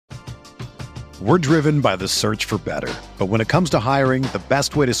We're driven by the search for better. But when it comes to hiring, the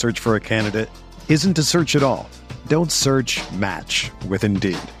best way to search for a candidate isn't to search at all. Don't search, match with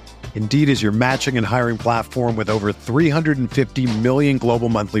Indeed. Indeed is your matching and hiring platform with over 350 million global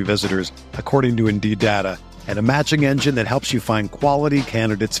monthly visitors, according to Indeed data, and a matching engine that helps you find quality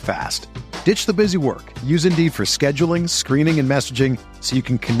candidates fast. Ditch the busy work. Use Indeed for scheduling, screening, and messaging so you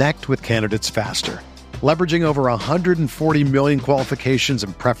can connect with candidates faster. Leveraging over 140 million qualifications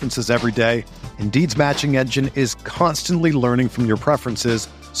and preferences every day, Indeed's matching engine is constantly learning from your preferences,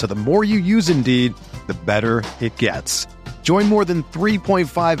 so the more you use Indeed, the better it gets. Join more than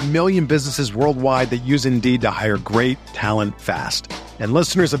 3.5 million businesses worldwide that use Indeed to hire great talent fast. And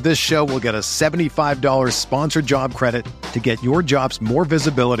listeners of this show will get a $75 sponsored job credit to get your jobs more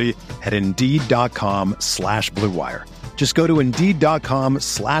visibility at Indeed.com/Blue Wire. Just go to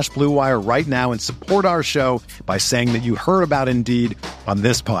Indeed.com/Blue Wire right now and support our show by saying that you heard about Indeed on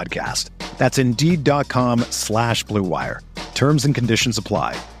this podcast. That's Indeed.com/Blue Wire. Terms and conditions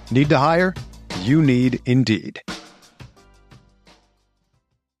apply. Need to hire? You need Indeed.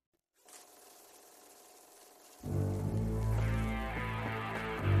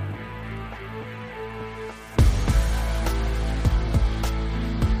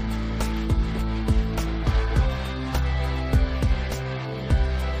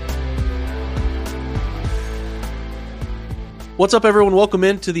 What's up, everyone? Welcome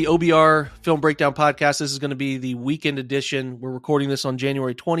into the OBR Film Breakdown Podcast. This is going to be the weekend edition. We're recording this on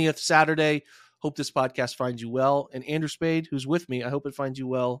January 20th, Saturday. Hope this podcast finds you well. And Andrew Spayde, who's with me, I hope it finds you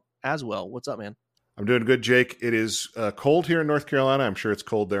well as well. What's up, man? I'm doing good, Jake. It is cold here in North Carolina. I'm sure it's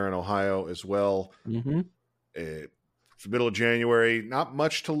cold there in Ohio as well. Mm-hmm. It's the middle of January. Not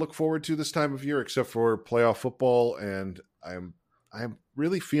much to look forward to this time of year except for playoff football. And I'm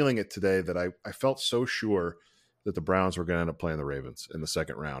really feeling it today that I felt so sure that the Browns were going to end up playing the Ravens in the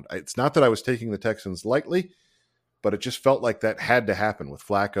second round. It's not that I was taking the Texans lightly, but it just felt like that had to happen with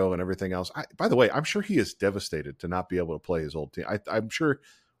Flacco and everything else. By the way, I'm sure he is devastated to not be able to play his old team. I'm sure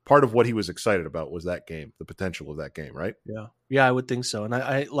part of what he was excited about was that game, the potential of that game, right? Yeah, I would think so. And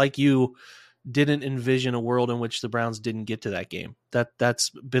I like you, didn't envision a world in which the Browns didn't get to that game. That's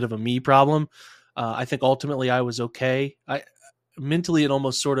a bit of a me problem. I think ultimately I was okay. Mentally, it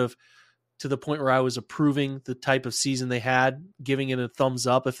almost sort of, to the point where I was approving the type of season they had, giving it a thumbs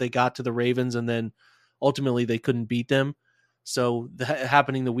up if they got to the Ravens, and then ultimately they couldn't beat them. So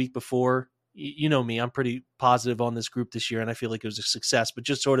happening the week before, you know me, I'm pretty positive on this group this year, and I feel like it was a success, but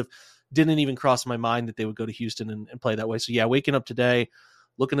just sort of didn't even cross my mind that they would go to Houston and play that way. So yeah, waking up today,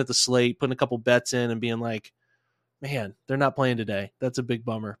 looking at the slate, putting a couple bets in and being like, man, they're not playing today. That's a big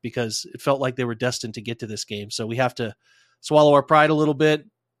bummer because it felt like they were destined to get to this game. So we have to swallow our pride a little bit,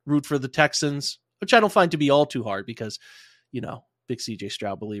 root for the Texans, which I don't find to be all too hard because, you know, big CJ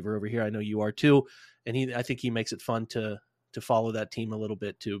Stroud believer over here. I know you are too. And I think he makes it fun to follow that team a little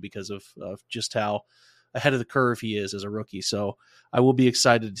bit too, because of just how ahead of the curve he is as a rookie. So I will be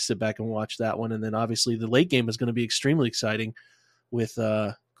excited to sit back and watch that one. And then obviously the late game is going to be extremely exciting with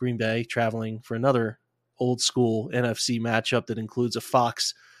Green Bay traveling for another old school NFC matchup that includes a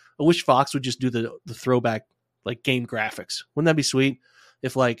Fox. I wish Fox would just do the throwback, like, game graphics. Wouldn't that be sweet?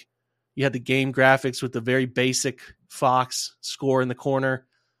 If, like, you had the game graphics with the very basic Fox score in the corner,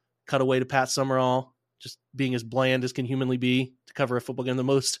 cut away to Pat Summerall, just being as bland as can humanly be to cover a football game, the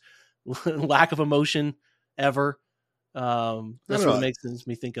most lack of emotion ever. That's what it makes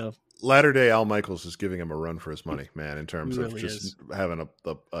me think of. Latter-day Al Michaels is giving him a run for his money, man, in terms of really just having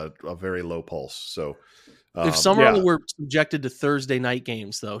a very low pulse. So if Summerall were subjected to Thursday night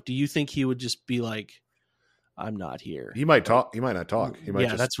games, though, do you think he would just be like, I'm not here? He might talk. He might not talk. He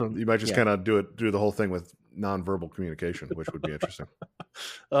might he might just kind of do the whole thing with nonverbal communication, which would be interesting.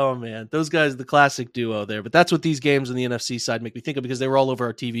 Oh man, those guys, the classic duo there. But that's what these games on the NFC side make me think of, because they were all over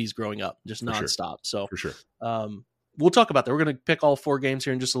our TVs growing up, just nonstop. So for sure. We'll talk about that. We're going to pick all four games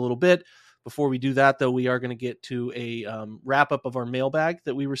here in just a little bit. Before we do that, though, we are going to get to a wrap up of our mailbag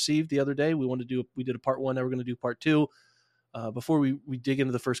that we received the other day. We did a part one. Now we're going to do part two. Before we dig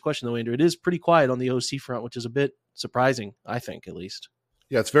into the first question, though, Andrew, it is pretty quiet on the OC front, which is a bit surprising, I think, at least.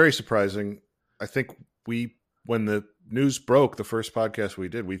 Yeah, it's very surprising. I think when the news broke, the first podcast we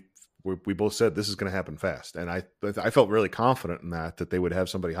did, we both said this is going to happen fast, and I felt really confident in that they would have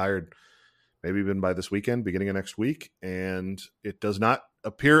somebody hired, maybe even by this weekend, beginning of next week, and it does not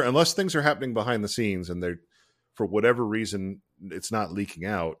appear, unless things are happening behind the scenes and they're, for whatever reason, it's not leaking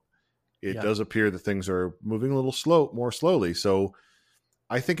out. It does appear that things are moving a little more slowly. So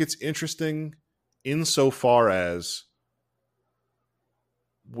I think it's interesting insofar as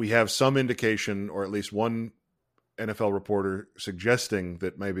we have some indication, or at least one NFL reporter suggesting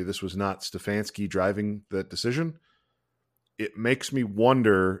that maybe this was not Stefanski driving that decision, it makes me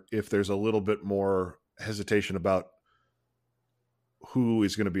wonder if there's a little bit more hesitation about who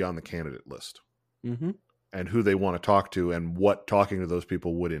is going to be on the candidate list and who they want to talk to and what talking to those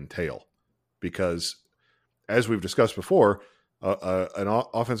people would entail. Because as we've discussed before, an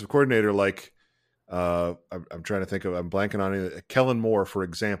offensive coordinator like I'm trying to think of, I'm blanking on it. Kellen Moore, for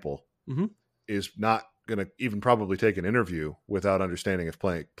example, is not going to even probably take an interview without understanding if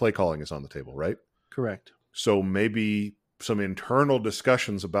play calling is on the table, right? Correct. So maybe some internal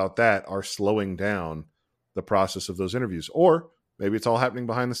discussions about that are slowing down the process of those interviews. Or maybe it's all happening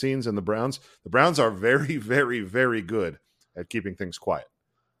behind the scenes, and the Browns are very, very, very good at keeping things quiet.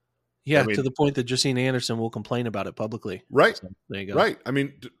 Yeah, I mean, to the point that Josina Anderson will complain about it publicly. Right. So, there you go. Right. I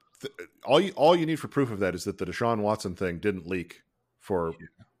mean, all you need for proof of that is that the Deshaun Watson thing didn't leak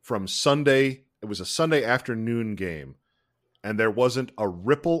from Sunday. It was a Sunday afternoon game, and there wasn't a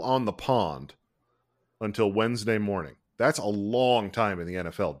ripple on the pond until Wednesday morning. That's a long time in the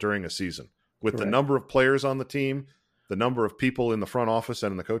NFL during a season. With the number of players on the team, the number of people in the front office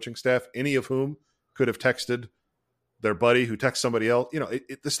and in the coaching staff, any of whom could have texted their buddy who texts somebody else. You know,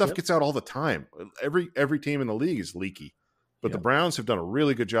 this stuff gets out all the time. Every team in the league is leaky. But the Browns have done a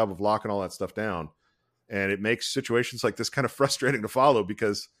really good job of locking all that stuff down. And it makes situations like this kind of frustrating to follow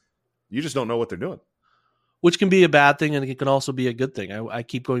because you just don't know what they're doing. Which can be a bad thing, and it can also be a good thing. I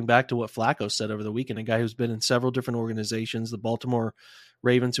keep going back to what Flacco said over the weekend, a guy who's been in several different organizations, the Baltimore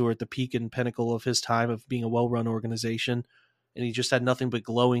Ravens, who are at the peak and pinnacle of his time of being a well-run organization, and he just had nothing but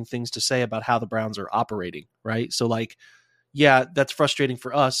glowing things to say about how the Browns are operating, right? So, like, yeah, that's frustrating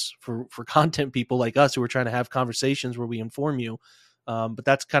for us, for content people like us who are trying to have conversations where we inform you, but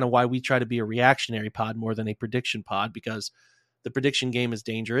that's kind of why we try to be a reactionary pod more than a prediction pod, because the prediction game is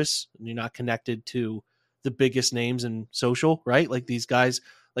dangerous, and you're not connected to the biggest names in social, right? Like these guys,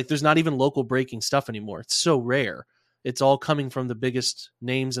 like there's not even local breaking stuff anymore. It's so rare. It's all coming from the biggest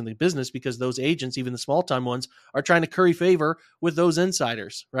names in the business because those agents, even the small time ones, are trying to curry favor with those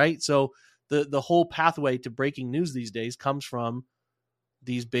insiders, right? So the whole pathway to breaking news these days comes from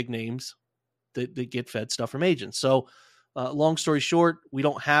these big names that get fed stuff from agents. So long story short, we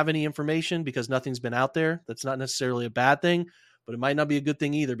don't have any information because nothing's been out there. That's not necessarily a bad thing, but it might not be a good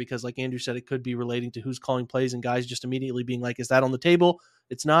thing either because, like Andrew said, it could be relating to who's calling plays and guys just immediately being like, is that on the table?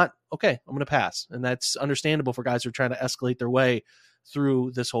 It's not. Okay, I'm going to pass. And that's understandable for guys who are trying to escalate their way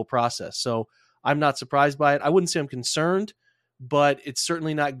through this whole process. So I'm not surprised by it. I wouldn't say I'm concerned, but it's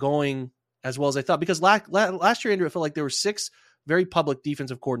certainly not going as well as I thought because last year, Andrew, it felt like there were 6 very public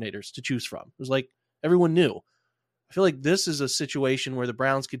defensive coordinators to choose from. It was like everyone knew. I feel like this is a situation where the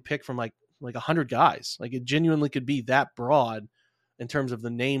Browns could pick from like 100 guys. Like it genuinely could be that broad in terms of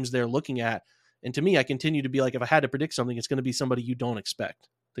the names they're looking at. And to me, I continue to be like, if I had to predict something, it's going to be somebody you don't expect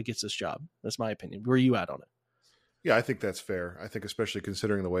that gets this job. That's my opinion. Where are you at on it? Yeah, I think that's fair. I think especially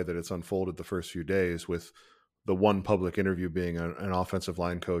considering the way that it's unfolded the first few days with the one public interview being an offensive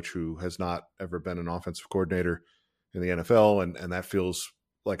line coach who has not ever been an offensive coordinator in the NFL. And that feels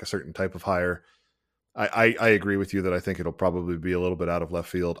like a certain type of hire. I agree with you that I think it'll probably be a little bit out of left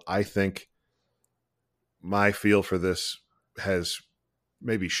field. I think my feel for this has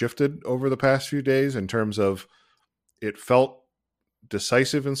maybe shifted over the past few days in terms of it felt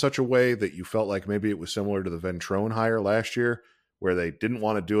decisive in such a way that you felt like maybe it was similar to the Ventrone hire last year where they didn't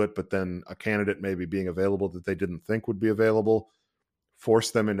want to do it, but then a candidate maybe being available that they didn't think would be available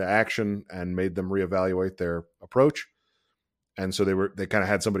forced them into action and made them reevaluate their approach. And so they kind of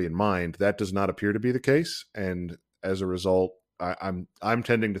had somebody in mind. That does not appear to be the case. And as a result, I'm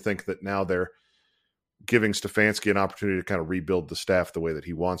tending to think that now they're giving Stefanski an opportunity to kind of rebuild the staff the way that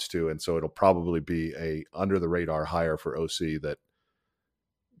he wants to. And so it'll probably be a under the radar hire for OC that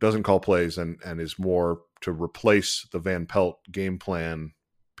doesn't call plays and is more to replace the Van Pelt game plan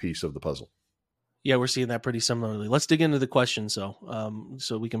piece of the puzzle. Yeah, we're seeing that pretty similarly. Let's dig into the questions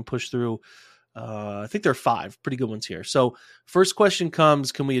so we can push through. I think there are 5 pretty good ones here. So first question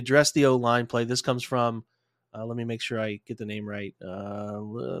comes, can we address the O-line play? This comes from, let me make sure I get the name right.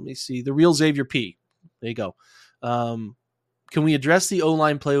 Let me see. The Real Xavier P. There you go. Can we address the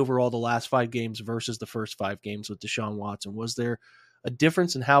O-line play overall the last 5 games versus the first 5 games with Deshaun Watson? Was there a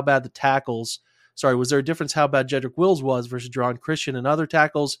difference in how bad was there a difference how bad Jedrick Wills was versus Jerron Christian and other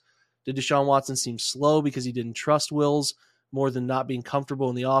tackles? Did Deshaun Watson seem slow because he didn't trust Wills more than not being comfortable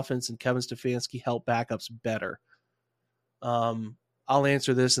in the offense, and Kevin Stefanski helped backups better? I'll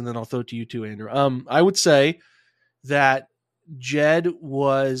answer this and then I'll throw it to you too, Andrew. I would say that Jed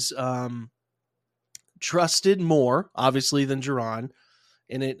was trusted more, obviously, than Jerron.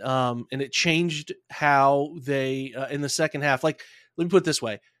 and it changed how they in the second half. Like, let me put it this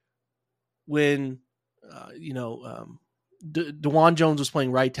way: when DeJuan Jones was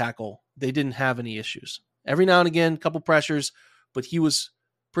playing right tackle, they didn't have any issues. Every now and again, a couple pressures, but he was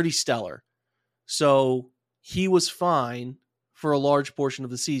pretty stellar. So he was fine for a large portion of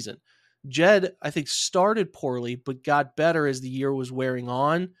the season. Jed, I think, started poorly, but got better as the year was wearing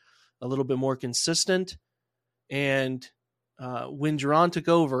on, a little bit more consistent. And when Jerron took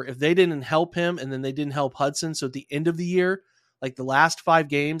over, if they didn't help him and then they didn't help Hudson, so at the end of the year, like the last 5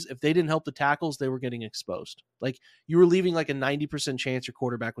 games, if they didn't help the tackles, they were getting exposed. Like, you were leaving like a 90% chance your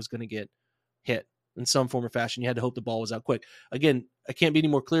quarterback was going to get hit in some form or fashion. You had to hope the ball was out quick. Again, I can't be any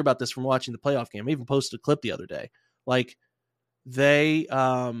more clear about this from watching the playoff game. I even posted a clip the other day. Like, they,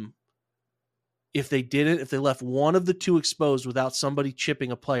 if they left one of the 2 exposed without somebody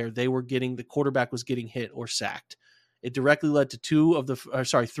chipping a player, the quarterback was getting hit or sacked. It directly led to 3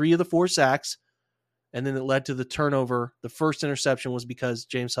 of the 4 sacks. And then it led to the turnover. The first interception was because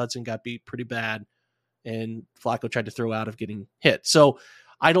James Hudson got beat pretty bad and Flacco tried to throw out of getting hit. So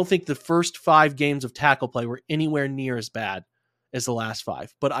I don't think the first 5 games of tackle play were anywhere near as bad as the last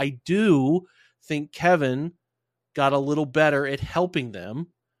 5. But I do think Kevin got a little better at helping them.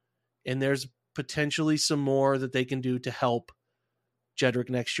 And there's potentially some more that they can do to help Jedrick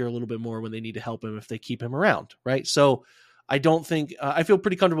next year a little bit more when they need to help him if they keep him around, right? So I don't think I feel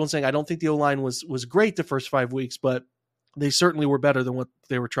pretty comfortable in saying I don't think the O-line was great the first 5 weeks, but they certainly were better than what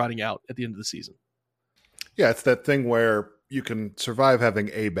they were trotting out at the end of the season. Yeah, it's that thing where you can survive having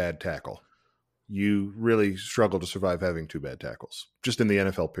a bad tackle. You really struggle to survive having 2 bad tackles, just in the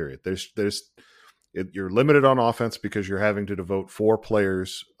NFL period. You're limited on offense because you're having to devote 4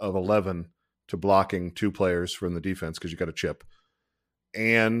 players of 11 to blocking 2 players from the defense because you got a chip.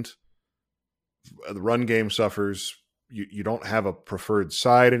 And the run game suffers. You don't have a preferred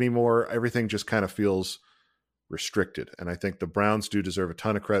side anymore. Everything just kind of feels restricted. And I think the Browns do deserve a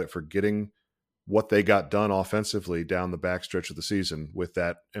ton of credit for getting what they got done offensively down the backstretch of the season with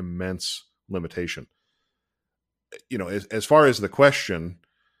that immense limitation. As far as the question,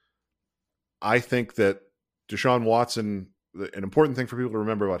 I think that Deshaun Watson, an important thing for people to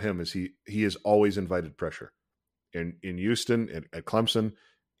remember about him is he has always invited pressure. In Houston, at Clemson,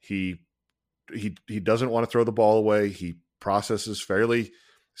 he doesn't want to throw the ball away. He processes fairly.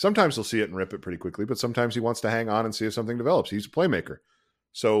 Sometimes he'll see it and rip it pretty quickly, but sometimes he wants to hang on and see if something develops. He's a playmaker.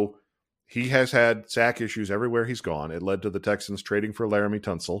 So he has had sack issues everywhere he's gone. It led to the Texans trading for Laramie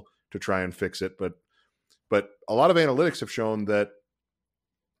Tunsil to try and fix it. But a lot of analytics have shown that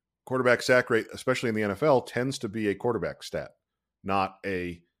quarterback sack rate, especially in the NFL, tends to be a quarterback stat, not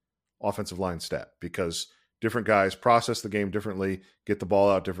a offensive line stat, because different guys process the game differently, get the ball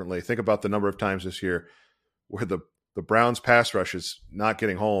out differently. Think about the number of times this year where the Browns pass rush is not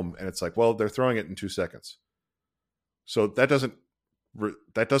getting home, and it's like, well, they're throwing it in 2 seconds. So that doesn't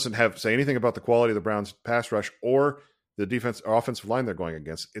say anything about the quality of the Browns pass rush or the defense or offensive line they're going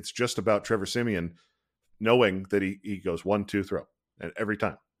against. It's just about Trevor Siemian knowing that he goes 1-2 throw and every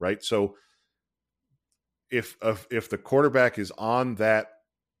time, right? So if the quarterback is on that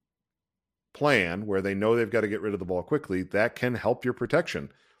plan where they know they've got to get rid of the ball quickly, that can help your protection.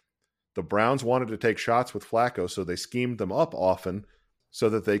 The Browns wanted to take shots with Flacco, so they schemed them up often so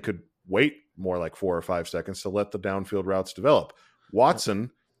that they could wait more like 4 or 5 seconds to let the downfield routes develop.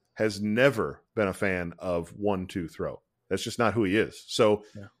 Watson has never been a fan of 1-2 throw. That's just not who he is. So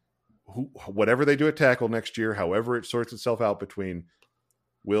whatever they do at tackle next year, however it sorts itself out between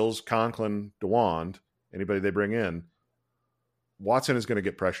Wills, Conklin, DeWand, anybody they bring in, Watson is going to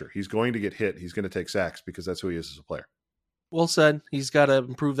get pressure. He's going to get hit. He's going to take sacks because that's who he is as a player. Well said. He's got to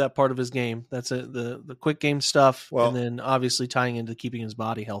improve that part of his game. That's the quick game stuff, and then obviously tying into keeping his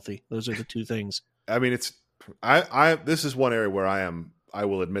body healthy. Those are the 2 things. I mean, this is one area where I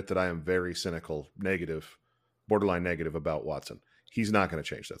will admit that I am very cynical, borderline negative about Watson. He's not going to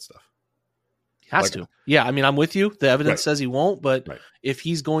change that stuff. He has to. Yeah, I mean, I'm with you. The evidence says he won't, but right. If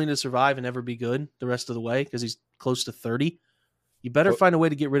he's going to survive and ever be good the rest of the way, because he's close to 30, you better find a way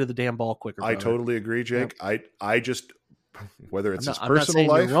to get rid of the damn ball quicker. I totally agree, Jake. Yep. I just, whether it's his personal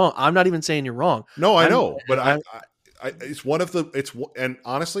life. I'm not even saying you're wrong. No, I know, but it's one of the, and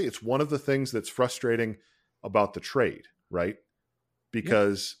honestly, it's one of the things that's frustrating about the trade, right?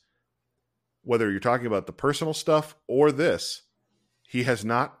 Because whether you're talking about the personal stuff or this, he has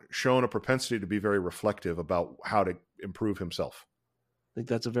not shown a propensity to be very reflective about how to improve himself. I think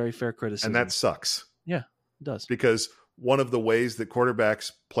that's a very fair criticism. And that sucks. Yeah, it does. Because one of the ways that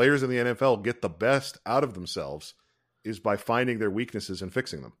players in the NFL get the best out of themselves is by finding their weaknesses and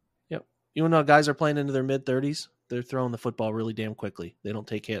fixing them. Yep. You know, guys are playing into their mid-30s. they're throwing the football really damn quickly. They don't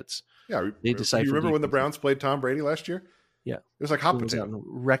take hits. Yeah, They you decipher remember when the defenses. Browns played Tom Brady last year? Yeah, It was like hot it was out potato. in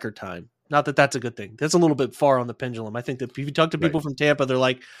record time. Not that that's a good thing. That's a little bit far on the pendulum. I think that if you talk to people from Tampa, they're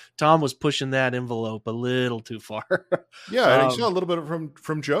like, Tom was pushing that envelope a little too far. Yeah, and you saw a little bit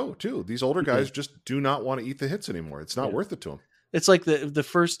from Joe too. These older guys just do not want to eat the hits anymore. It's not worth it to them. It's like the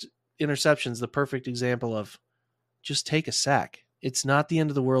first interception's the perfect example of just take a sack. It's not the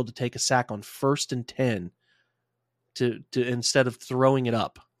end of the world to take a sack on 1st and 10 to instead of throwing it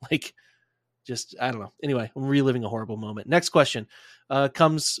up. Like, just, I don't know. Anyway, I'm reliving a horrible moment. Next question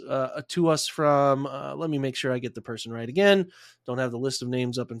comes to us from, let me make sure I get the person right again. Don't have the list of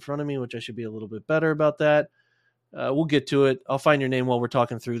names up in front of me, which I should be a little bit better about that. We'll get to it. I'll find your name while we're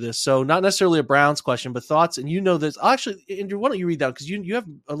talking through this. So not necessarily a Browns question, but thoughts. And you know this. Actually, Andrew, why don't you read that? Because you have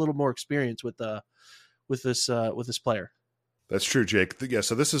a little more experience with this player. That's true, Jake. Yeah,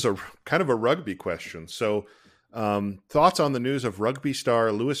 so this is a kind of a rugby question. So thoughts on the news of rugby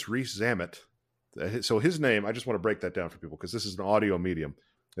star Louis Rees-Zammit. So his name, I just want to break that down for people because this is an audio medium.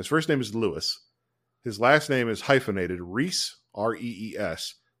 His first name is Louis. His last name is hyphenated, Rees,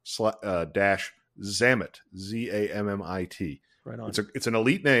 R-E-E-S, dash Zammit, Z-A-M-M-I-T. Right on. It's an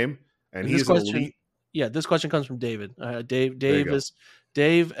elite name, and he's an elite. Yeah, this question comes from David. Dave is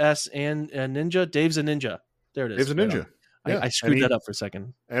Dave S. and Ninja. Dave's a ninja. There it is. Dave's a ninja. Yeah. I screwed that up for a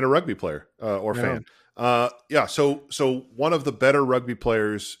second. And a rugby player or fan. So one of the better rugby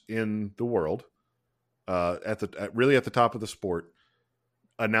players in the world, really at the top of the sport,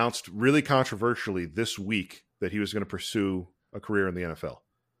 announced really controversially this week that he was going to pursue a career in the NFL.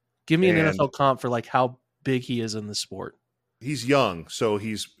 Give me an NFL comp for like how big he is in the sport. He's young, so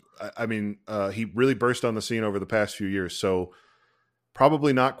he really burst on the scene over the past few years. So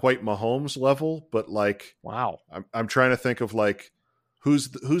probably not quite Mahomes level, but like, wow. I'm trying to think of like who's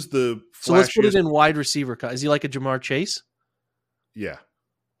the so let's put it in wide receiver. Is he like a Jamar Chase? Yeah,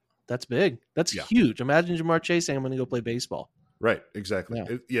 that's big. That's huge. Imagine Jamar Chase saying, "I'm going to go play baseball." Right, exactly.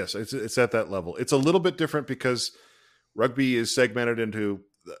 Yeah. It's at that level. It's a little bit different because rugby is segmented into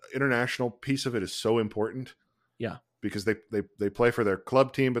the international piece of it is so important. Yeah, because they play for their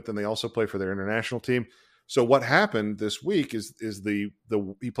club team, but then they also play for their international team. So what happened this week is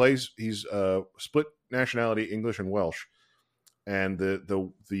he's split nationality, English and Welsh, and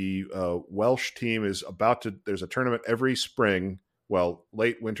the Welsh team is there's a tournament every spring,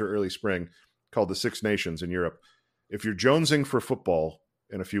 late winter, early spring, called the Six Nations in Europe. If you're jonesing for football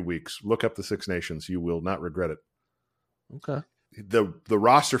in a few weeks, look up the Six Nations. You will not regret it. Okay. The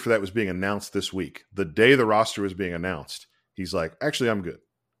roster for that was being announced this week. The day the roster was being announced, he's like, actually, I'm good.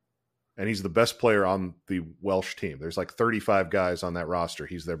 And he's the best player on the Welsh team. There's like 35 guys on that roster.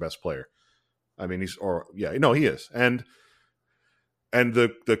 He's their best player. I mean, he is. And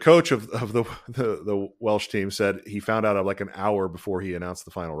the coach of the Welsh team said he found out like an hour before he announced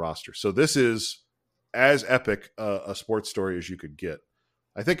the final roster. So this is as epic a sports story as you could get.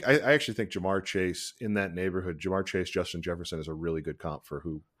 I actually think Jamar Chase in that neighborhood, Jamar Chase, Justin Jefferson is a really good comp for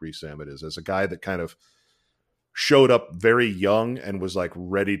who Rees-Zammit is, as a guy that kind of showed up very young and was like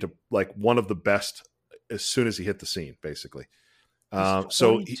ready to, like, one of the best as soon as he hit the scene, basically. He's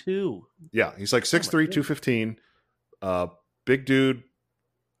so he's like 6'3", 215, big dude.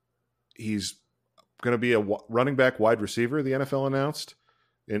 He's going to be a running back, wide receiver, the NFL announced,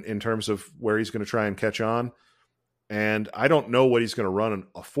 in terms of where he's going to try and catch on. And I don't know what he's going to run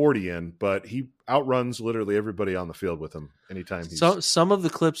a 40 in, but he outruns literally everybody on the field with him anytime. Some of the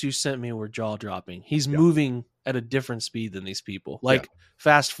clips you sent me were jaw dropping. He's moving at a different speed than these people, like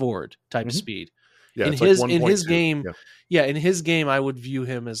fast forward type of speed. Yeah, in his game, in his game, I would view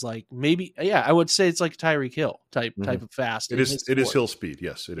him as like I would say it's like Tyreek Hill type of fast. It is Hill speed.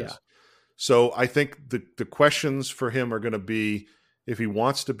 Yes, it is. So I think the questions for him are going to be, if he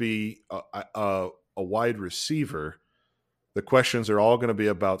wants to be a wide receiver, the questions are all going to be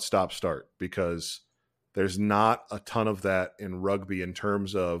about stop-start, because there's not a ton of that in rugby in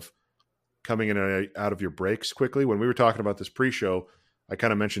terms of coming in and out of your breaks quickly. When we were talking about this pre-show, I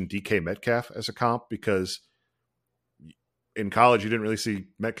kind of mentioned DK Metcalf as a comp, because in college you didn't really see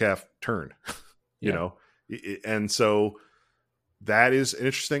Metcalf turn, you know? And so that is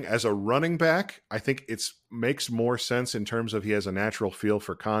interesting. As a running back, I think it makes more sense in terms of he has a natural feel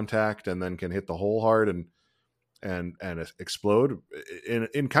for contact and then can hit the hole hard and explode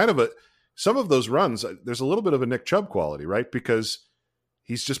in kind of some of those runs. There's a little bit of a Nick Chubb quality, right? Because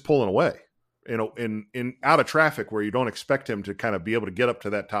he's just pulling away, in out of traffic where you don't expect him to kind of be able to get up to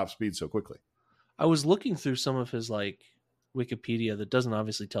that top speed so quickly. I was looking through some of his like Wikipedia that doesn't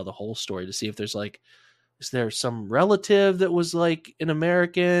obviously tell the whole story, to see if there's like, is there some relative that was like an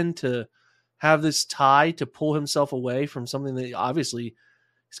American to have this tie to pull himself away from something that obviously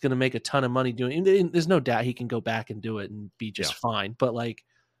he's going to make a ton of money doing. And there's no doubt he can go back and do it and be just fine. But like,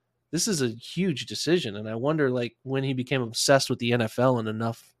 this is a huge decision. And I wonder like when he became obsessed with the NFL in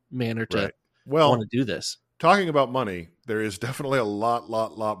enough manner to want to do this. Talking about money, there is definitely a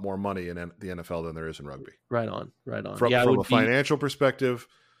lot more money in the NFL than there is in rugby. Right on. From a financial perspective,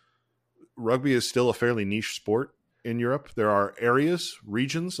 rugby is still a fairly niche sport in Europe. There are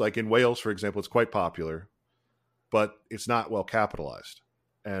regions, like in Wales, for example, it's quite popular, but it's not well capitalized.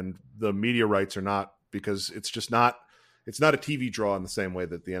 And the media rights are not, because it's not a TV draw in the same way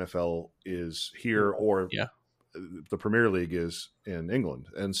that the NFL is here or the Premier League is in England.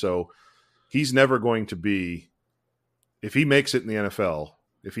 And so he's never going to be, if he makes it in the NFL,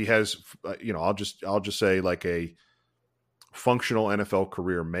 if he has, I'll just say like a functional NFL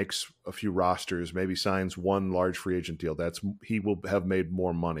career, makes a few rosters, maybe signs one large free agent deal, he will have made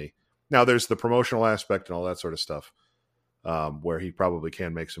more money. Now there's the promotional aspect and all that sort of stuff, where he probably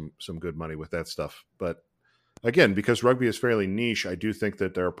can make some good money with that stuff. But again, because rugby is fairly niche, I do think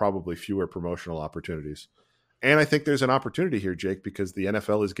that there are probably fewer promotional opportunities. And I think there's an opportunity here, Jake, because the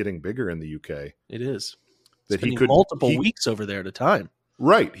NFL is getting bigger in the UK. It is. That he could multiple weeks over there at a time.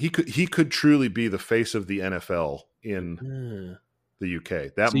 Right. He could truly be the face of the NFL in the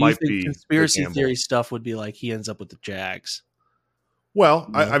UK. That might be conspiracy theory stuff would be like he ends up with the Jags. Well,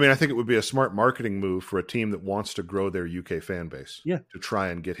 I mean, I think it would be a smart marketing move for a team that wants to grow their UK fan base. Yeah. To try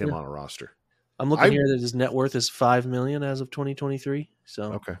and get him on a roster. I'm looking here that his net worth is $5 million as of 2023.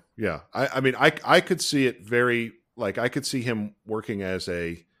 So okay, yeah. I mean, I could see it I could see him working as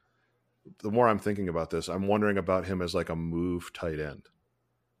the more I'm thinking about this, I'm wondering about him as like a move tight end.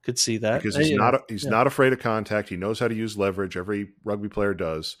 Could see that because he's not afraid of contact. He knows how to use leverage. Every rugby player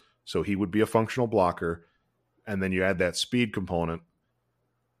does. So he would be a functional blocker, and then you add that speed component.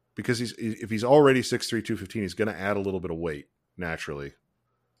 Because if he's already 6'3", 215, he's going to add a little bit of weight naturally.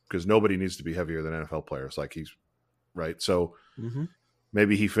 Because nobody needs to be heavier than NFL players. Like he's right. So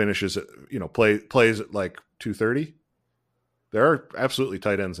maybe he finishes plays at like 230. There are absolutely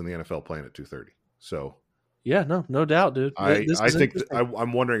tight ends in the NFL playing at 230. So yeah, no doubt, dude. I think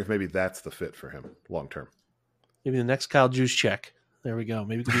I'm wondering if maybe that's the fit for him long term. Maybe the next Kyle Juszczyk. There we go.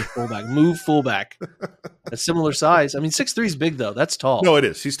 Maybe it could be a fullback. Move fullback. A similar size. I mean, 6'3" is big though. That's tall. No, it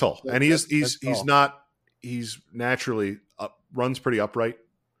is. He's tall, and he's naturally runs pretty upright.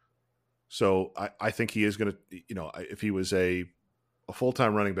 So I think he is going to, if he was a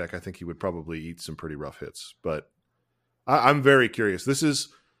full-time running back, I think he would probably eat some pretty rough hits. But I'm very curious. It's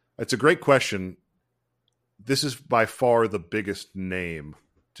a great question. This is by far the biggest name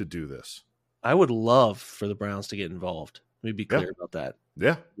to do this. I would love for the Browns to get involved. Let me be clear about that.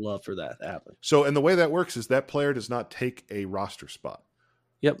 Yeah. Love for that to happen. So, and the way that works is that player does not take a roster spot.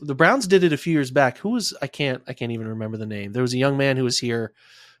 Yep. The Browns did it a few years back. I can't even remember the name. There was a young man who was here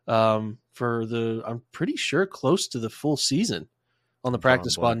I'm pretty sure close to the full season on the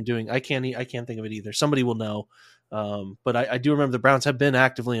practice squad and doing, I can't think of it either. Somebody will know. But I do remember the Browns have been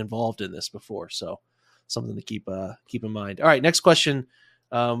actively involved in this before. So something to keep in mind. All right. Next question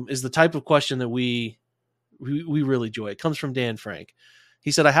is the type of question that we really enjoy. It comes from Dan Frank.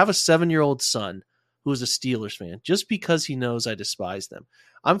 He said, I have a 7-year-old son who is a Steelers fan just because he knows I despise them.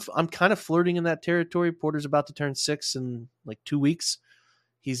 I'm kind of flirting in that territory. Porter's about to turn 6 in like 2 weeks.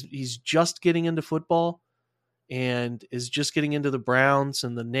 He's just getting into football and is just getting into the Browns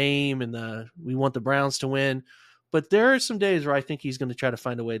and the name and we want the Browns to win. But there are some days where I think he's going to try to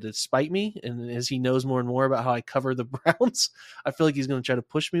find a way to spite me. And as he knows more and more about how I cover the Browns, I feel like he's going to try to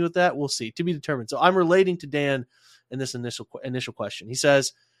push me with that. We'll see. To be determined. So I'm relating to Dan in this initial question. He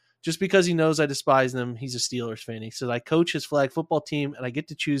says, just because he knows I despise them, he's a Steelers fan. He says, I coach his flag football team and I get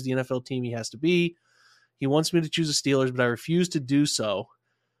to choose the NFL team he has to be. He wants me to choose the Steelers, but I refuse to do so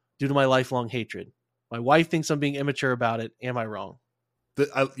due to my lifelong hatred. My wife thinks I'm being immature about it. Am I wrong?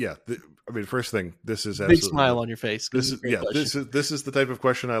 First thing, this is big smile on your face. This is the type of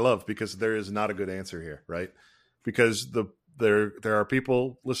question I love because there is not a good answer here, right? Because there are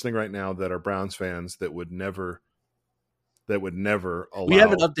people listening right now that are Browns fans that would never allow. We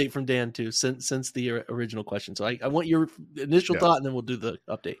have an update from Dan too since the original question. So I want your initial thought, and then we'll do the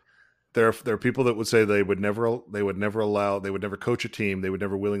update. There are people that would say they would never coach a team, they would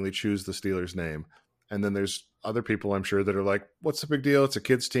never willingly choose the Steelers name. And then there's other people I'm sure that are like, what's the big deal? It's a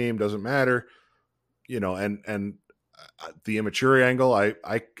kid's team, doesn't matter. And the immature angle, I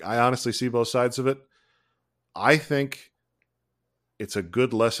honestly see both sides of it. I think it's a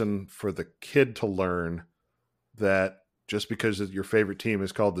good lesson for the kid to learn that just because your favorite team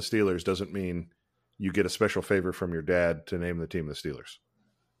is called the Steelers doesn't mean you get a special favor from your dad to name the team the Steelers.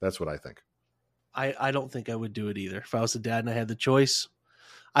 That's what I think. I don't think I would do it either. If I was a dad and I had the choice,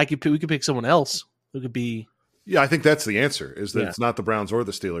 we could pick someone else who could be. Yeah, I think that's the answer, is that it's not the Browns or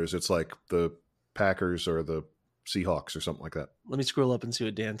the Steelers. It's like the Packers or the Seahawks or something like that. Let me scroll up and see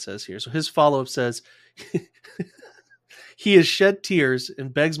what Dan says here. So his follow-up says, he has shed tears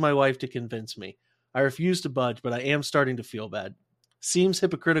and begs my wife to convince me. I refuse to budge, but I am starting to feel bad. Seems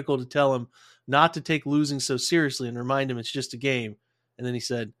hypocritical to tell him not to take losing so seriously and remind him it's just a game. And then he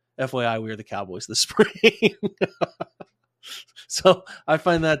said, FYI, we are the Cowboys this spring. So I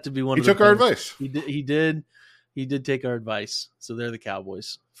find that to be one of the He took our advice. He did take our advice. So they're the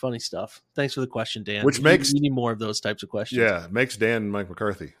Cowboys. Funny stuff. Thanks for the question, Dan. Which we need more of those types of questions. Yeah, it makes Dan Mike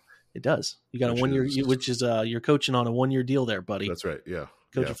McCarthy. It does. You got a 1 year, which is you're coaching on a 1 year deal there, buddy. That's right. Yeah.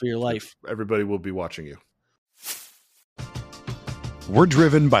 Coaching for your life. Everybody will be watching you. We're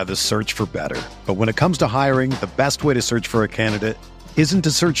driven by the search for better. But when it comes to hiring, the best way to search for a candidate isn't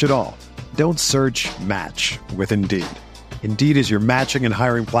to search at all. Don't search, match with Indeed. Indeed is your matching and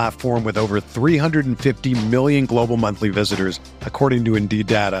hiring platform with over 350 million global monthly visitors, according to Indeed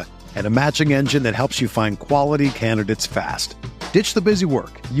data, and a matching engine that helps you find quality candidates fast. Ditch the busy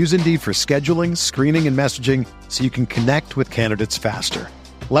work. Use Indeed for scheduling, screening, and messaging so you can connect with candidates faster.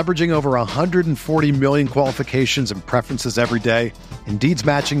 Leveraging over 140 million qualifications and preferences every day, Indeed's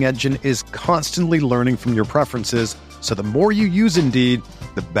matching engine is constantly learning from your preferences, so the more you use Indeed,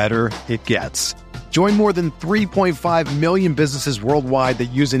 the better it gets. Join more than 3.5 million businesses worldwide that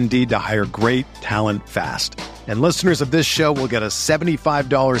use Indeed to hire great talent fast. And listeners of this show will get a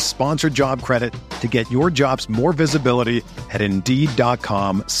 $75 sponsored job credit to get your jobs more visibility at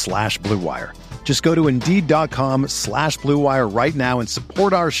Indeed.com/Blue Wire. Just go to Indeed.com/Blue Wire right now and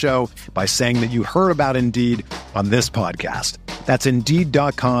support our show by saying that you heard about Indeed on this podcast. That's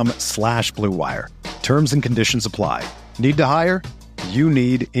Indeed.com/Blue Wire. Terms and conditions apply. Need to hire? You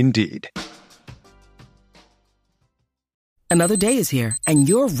need Indeed. Another day is here, and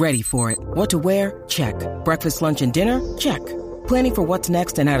you're ready for it. What to wear? Check. Breakfast, lunch, and dinner? Check. Planning for what's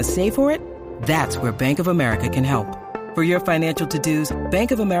next and how to save for it? That's where Bank of America can help. For your financial to-dos,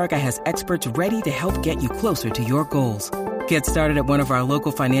 Bank of America has experts ready to help get you closer to your goals. Get started at one of our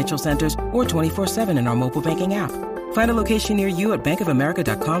local financial centers or 24/7 in our mobile banking app. Find a location near you at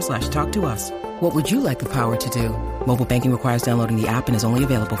bankofamerica.com/talktous. What would you like the power to do? Mobile banking requires downloading the app and is only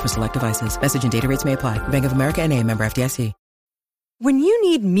available for select devices. Message and data rates may apply. Bank of America N.A., member FDIC. When you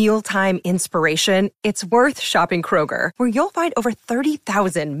need mealtime inspiration, it's worth shopping Kroger, where you'll find over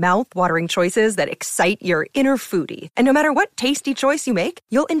 30,000 mouth-watering choices that excite your inner foodie. And no matter what tasty choice you make,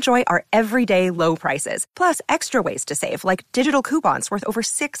 you'll enjoy our everyday low prices, plus extra ways to save, like digital coupons worth over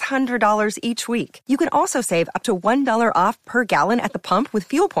 $600 each week. You can also save up to $1 off per gallon at the pump with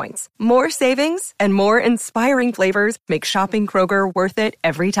fuel points. More savings and more inspiring flavors make shopping Kroger worth it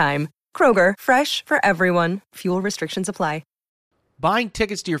every time. Kroger, fresh for everyone. Fuel restrictions apply. Buying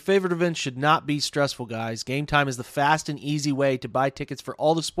tickets to your favorite events should not be stressful, guys. Game Time is the fast and easy way to buy tickets for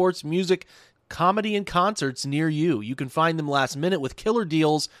all the sports, music, comedy, and concerts near you. You can find them last minute with killer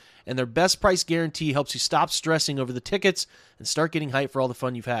deals, and their best price guarantee helps you stop stressing over the tickets and start getting hyped for all the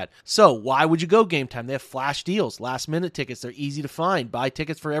fun you've had. So why would you go Game Time? They have flash deals, last minute tickets. They're easy to find. Buy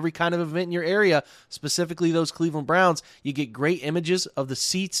tickets for every kind of event in your area, specifically those Cleveland Browns. You get great images of the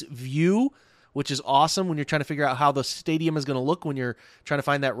seats view, which is awesome when you're trying to figure out how the stadium is going to look when you're trying to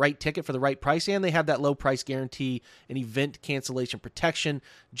find that right ticket for the right price. And they have that low price guarantee and event cancellation protection,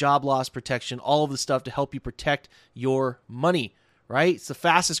 job loss protection, all of the stuff to help you protect your money, right? It's the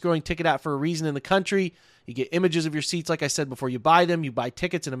fastest growing ticket app for a reason in the country. You get images of your seats, like I said, before you buy them. You buy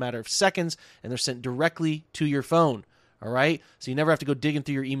tickets in a matter of seconds, and they're sent directly to your phone. All right. So you never have to go digging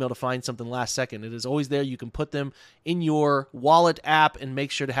through your email to find something last second. It is always there. You can put them in your wallet app and make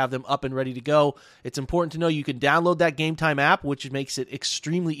sure to have them up and ready to go. It's important to know you can download that Game Time app, which makes it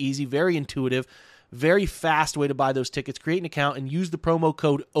extremely easy, very intuitive, very fast way to buy those tickets. Create an account and use the promo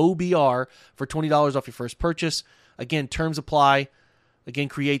code OBR for $20 off your first purchase. Again, terms apply. Again,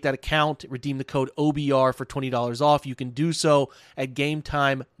 create that account, redeem the code OBR for $20 off. You can do so at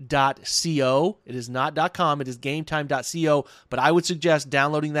gametime.co. It is not .com, it is gametime.co, but I would suggest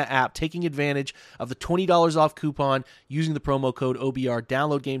downloading that app, taking advantage of the $20 off coupon using the promo code OBR.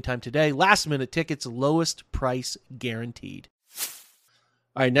 Download Game Time today. Last minute tickets, lowest price guaranteed.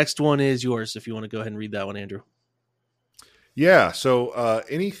 All right, next one is yours if you want to go ahead and read that one, Andrew. Yeah, so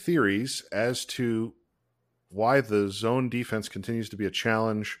any theories as to why the zone defense continues to be a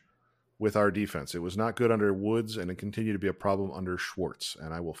challenge with our defense? It was not good under Woods, and it continued to be a problem under Schwartz.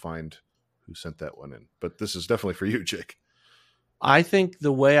 And I will find who sent that one in. But this is definitely for you, Jake. I think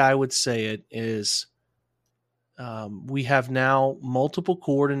the way I would say it is we have now multiple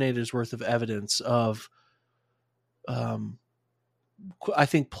coordinators worth of evidence of, I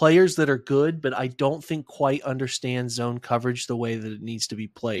think, players that are good, but I don't think quite understand zone coverage the way that it needs to be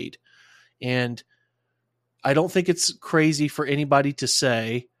played. And I don't think it's crazy for anybody to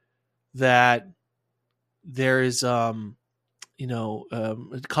say that there is, a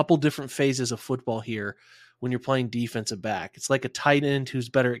couple different phases of football here when you're playing defensive back. It's like a tight end who's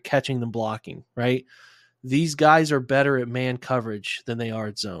better at catching than blocking, right? These guys are better at man coverage than they are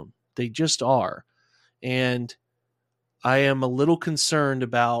at zone. They just are. And I am a little concerned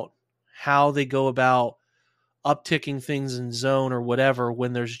about how they go about upticking things in zone or whatever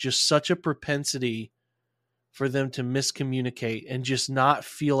when there's just such a propensity for them to miscommunicate and just not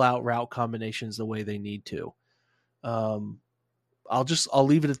feel out route combinations the way they need to. I'll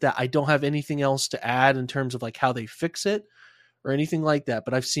leave it at that. I don't have anything else to add in terms of like how they fix it or anything like that,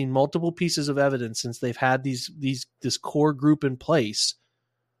 but I've seen multiple pieces of evidence since they've had this core group in place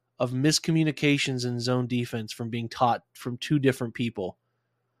of miscommunications in zone defense from being taught from two different people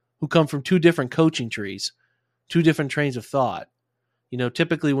who come from two different coaching trees, two different trains of thought.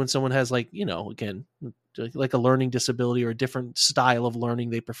 Typically when someone has again, like a learning disability or a different style of learning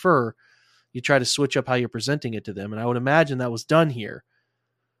they prefer, you try to switch up how you're presenting it to them. And I would imagine that was done here.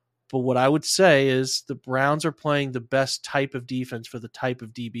 But what I would say is the Browns are playing the best type of defense for the type of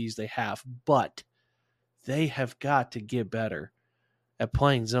DBs they have, but they have got to get better at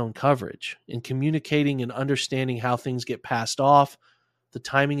playing zone coverage and communicating and understanding how things get passed off, the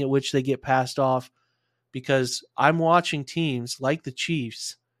timing at which they get passed off, because I'm watching teams like the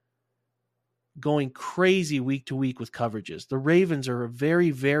Chiefs going crazy week to week with coverages. The Ravens are a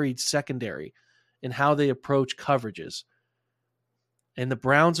very varied secondary in how they approach coverages. And the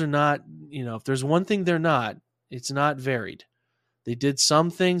Browns are not, if there's one thing they're not, it's not varied. They did some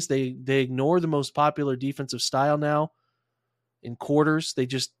things. They ignore the most popular defensive style now in quarters. They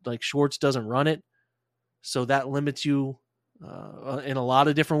just, like, Schwartz doesn't run it. So that limits you in a lot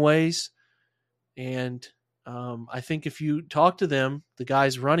of different ways. And I think if you talk to them, the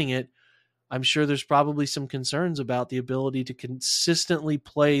guys running it, I'm sure there's probably some concerns about the ability to consistently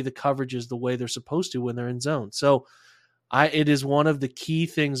play the coverages the way they're supposed to when they're in zone. So it is one of the key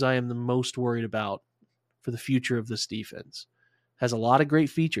things I am the most worried about for the future of this defense. Has a lot of great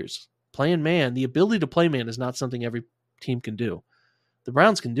features. Playing man, the ability to play man is not something every team can do. The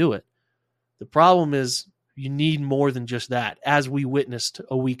Browns can do it. The problem is you need more than just that, as we witnessed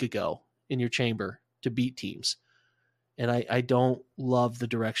a week ago in your chamber to beat teams. And I don't love the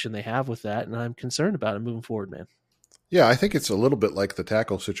direction they have with that, and I'm concerned about it moving forward, man. Yeah, I think it's a little bit like the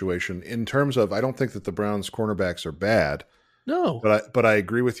tackle situation in terms of I don't think that the Browns cornerbacks are bad. No. But I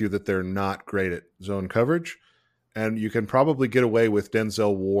agree with you that they're not great at zone coverage. And you can probably get away with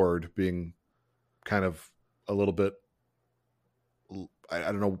Denzel Ward being kind of a little bit, I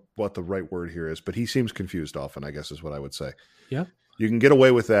don't know what the right word here is, but he seems confused often, I guess is what I would say. Yeah. You can get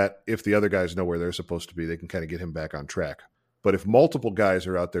away with that if the other guys know where they're supposed to be. They can kind of get him back on track. But if multiple guys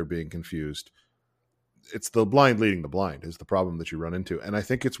are out there being confused, it's the blind leading the blind is the problem that you run into. And I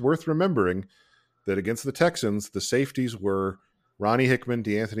think it's worth remembering that against the Texans, the safeties were Ronnie Hickman,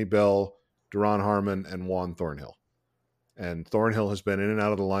 DeAnthony Bell, Deron Harmon, and Juan Thornhill. And Thornhill has been in and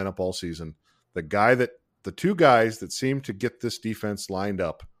out of the lineup all season. The two guys that seemed to get this defense lined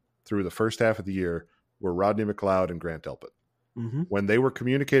up through the first half of the year were Rodney McLeod and Grant Delpit. Mm-hmm. When they were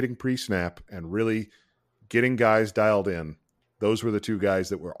communicating pre-snap and really getting guys dialed in, those were the two guys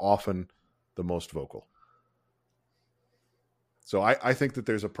that were often the most vocal. So I think that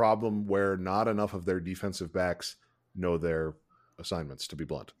there's a problem where not enough of their defensive backs know their assignments, to be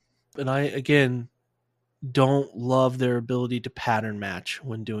blunt. And I, again, don't love their ability to pattern match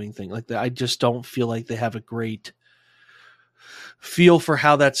when doing things like that. I just don't feel like they have a great feel for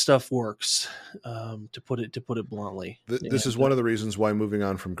how that stuff works, to put it bluntly. This is one of the reasons why moving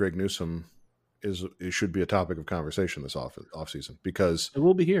on from Greg Newsome it should be a topic of conversation this offseason, because it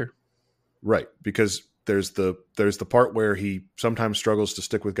will be here. Right, because there's the part where he sometimes struggles to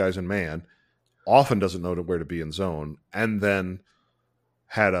stick with guys in man, often doesn't know where to be in zone, and then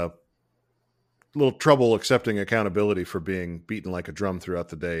had a little trouble accepting accountability for being beaten like a drum throughout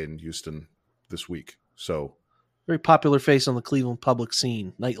the day in Houston this week. So very popular face on the Cleveland public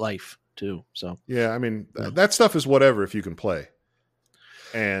scene, nightlife too. So yeah, I mean that stuff is whatever if you can play.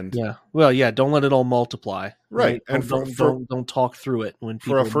 And don't let it all multiply. Right. And don't talk through it when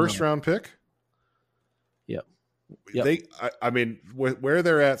people for a first round pick. Yep. I mean, where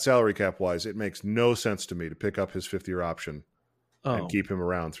they're at salary cap wise, it makes no sense to me to pick up his 5th-year option and keep him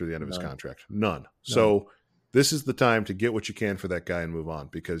around through the end of his contract. None. So this is the time to get what you can for that guy and move on,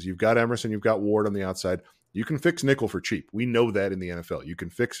 because you've got Emerson, you've got Ward on the outside. You can fix nickel for cheap. We know that in the NFL. You can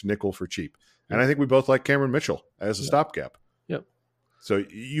fix nickel for cheap. And I think we both like Cameron Mitchell as a stopgap. Yep. So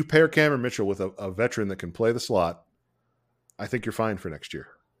you pair Cameron Mitchell with a veteran that can play the slot, I think you're fine for next year.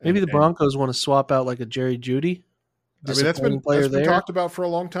 Maybe the Broncos want to swap out like a Jerry Jeudy. I mean, that's been talked about for a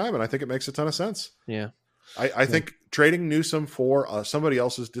long time, and I think it makes a ton of sense. Yeah. I think trading Newsome for somebody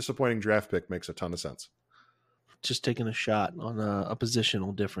else's disappointing draft pick makes a ton of sense. Just taking a shot on a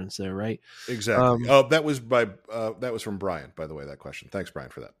positional difference there, right? Exactly. That was from Brian, by the way, that question. Thanks,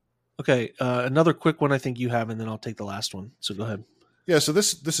 Brian, for that. Okay. Another quick one I think you have, and then I'll take the last one. So go ahead. Yeah. So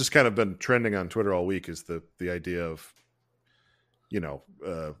this has kind of been trending on Twitter all week, is the idea of,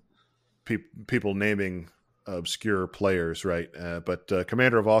 people naming obscure players, right? But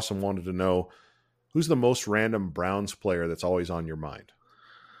Commander of Awesome wanted to know, who's the most random Browns player that's always on your mind?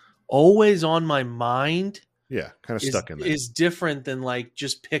 Always on my mind. Yeah, kind of stuck in there. Is different than like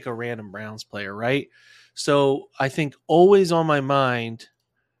just pick a random Browns player, right? So I think always on my mind,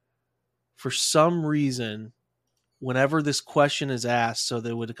 for some reason, whenever this question is asked, so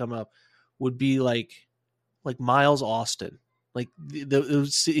that would come up, would be like Miles Austin. Like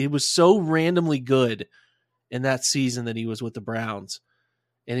it was so randomly good in that season that he was with the Browns,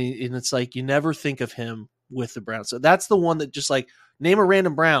 and it's like you never think of him with the Browns. So that's the one that just like name a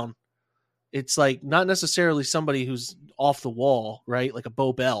random Brown. It's like not necessarily somebody who's off the wall, right? Like a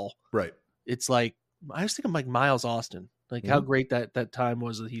Bo Bell. Right. It's like, I was thinking like Miles Austin, like how great that time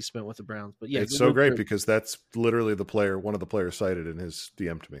was that he spent with the Browns. But yeah, it's so great because that's literally one of the players cited in his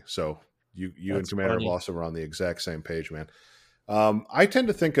DM to me. So you and Commander of Awesome are on the exact same page, man. I tend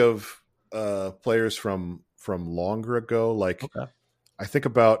to think of players from longer ago. Like I think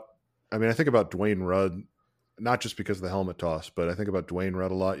about Dwayne Rudd. Not just because of the helmet toss, but I think about Dwayne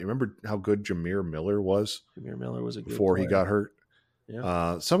Rudd a lot. You remember how good Jameer Miller was? Jameer Miller was a good before player. He got hurt.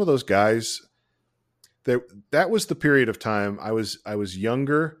 Yeah. Some of those guys, that was the period of time I was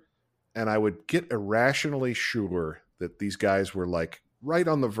younger, and I would get irrationally sure that these guys were like right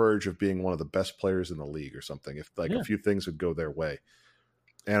on the verge of being one of the best players in the league or something. If a few things would go their way,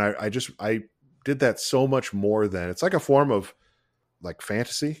 and I did that so much more than it's like a form of like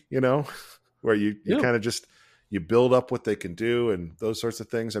fantasy, where you kind of just. You build up what they can do and those sorts of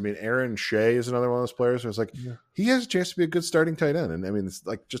things. I mean, Aaron Shea is another one of those players where it's like, he has a chance to be a good starting tight end. And I mean, it's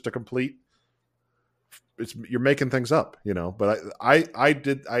like just a complete, you're making things up, but I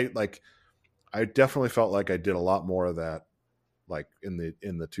definitely felt like I did a lot more of that, like in the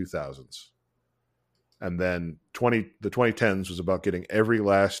 2000s. And then the 2010s was about getting every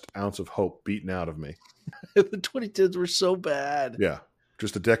last ounce of hope beaten out of me. The 2010s were so bad. Yeah.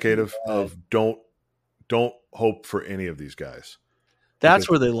 Just a decade of don't hope for any of these guys. That's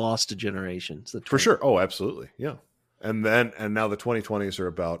where they lost to generations. For sure. Oh, absolutely. Yeah. And now the 2020s are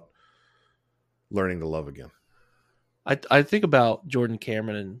about learning to love again. I think about Jordan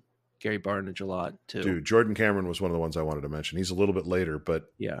Cameron and Gary Barnidge a lot too. Dude, Jordan Cameron was one of the ones I wanted to mention. He's a little bit later, but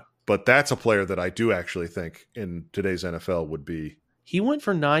that's a player that I do actually think in today's NFL would be. He went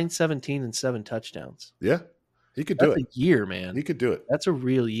for 917 and 7 touchdowns. Yeah. He could do it. That's a year, man. He could do it. That's a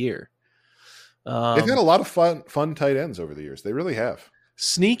real year. They've had a lot of fun tight ends over the years. They really have.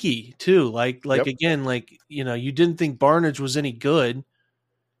 Sneaky too. Like again, you didn't think Barnidge was any good,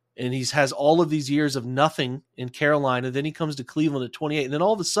 and he has all of these years of nothing in Carolina. Then he comes to Cleveland at 28, and then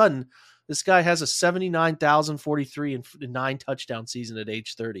all of a sudden, this guy has a 79,043 and 9 touchdown season at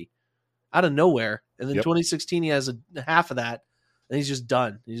age 30, out of nowhere. And then 2016, he has a half of that, and he's just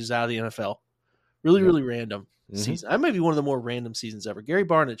done. He's just out of the NFL. Really, really random. Season. That might be one of the more random seasons ever. Gary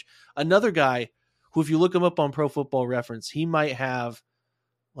Barnidge, another guy who, if you look him up on Pro Football Reference, he might have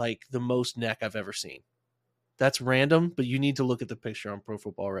like the most neck I've ever seen. That's random, but you need to look at the picture on Pro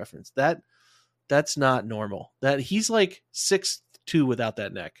Football Reference. That's not normal. That he's like 6'2" without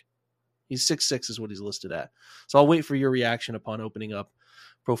that neck. He's 6'6" is what he's listed at. So I'll wait for your reaction upon opening up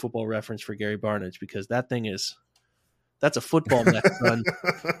Pro Football Reference for Gary Barnidge, because that's a football neck, son.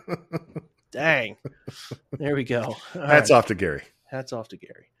 Dang. There we go. Hats off to Gary. Hats off to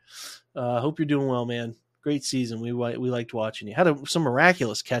Gary. Hope you're doing well, man. Great season. We liked watching you. Had some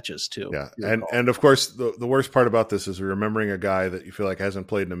miraculous catches, too. Yeah. And of course, the worst part about this is remembering a guy that you feel like hasn't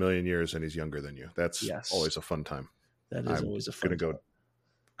played in a million years and he's younger than you. That's always a fun time. That is always a fun time. I'm going to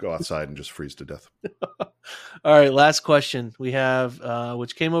go outside and just freeze to death. All right. Last question we have,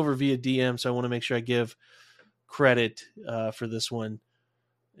 which came over via DM, so I want to make sure I give credit for this one.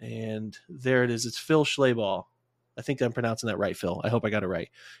 And there it is. It's Phil Schleybaugh. I think I'm pronouncing that right, Phil. I hope I got it right.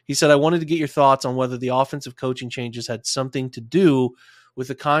 He said, I wanted to get your thoughts on whether the offensive coaching changes had something to do with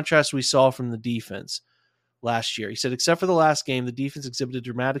the contrast we saw from the defense. last year. He said, except for the last game, the defense exhibited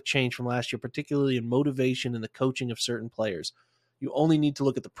dramatic change from last year, particularly in motivation and the coaching of certain players. You only need to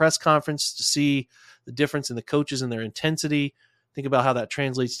look at the press conference to see the difference in the coaches and their intensity. Think about how that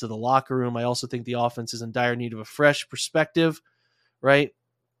translates to the locker room. I also think the offense is in dire need of a fresh perspective, right?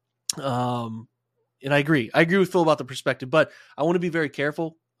 And I agree. I agree with Phil about the perspective, but I want to be very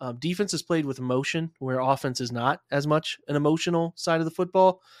careful. Defense is played with emotion, where offense is not as much an emotional side of the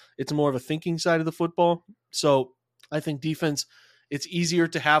football. It's more of a thinking side of the football. So I think defense, it's easier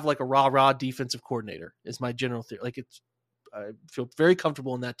to have like a rah-rah defensive coordinator is my general theory. I feel very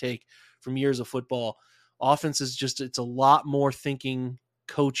comfortable in that take from years of football. Offense is just, it's a lot more thinking,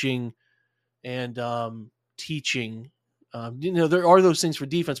 coaching, and teaching. There are those things for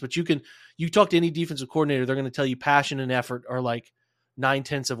defense, but you talk to any defensive coordinator, they're going to tell you passion and effort are like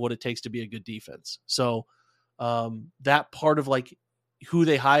 9/10 of what it takes to be a good defense. So that part of like who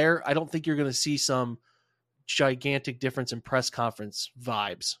they hire, I don't think you're going to see some gigantic difference in press conference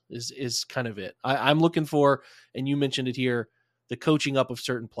vibes is kind of it. I'm looking for, and you mentioned it here, the coaching up of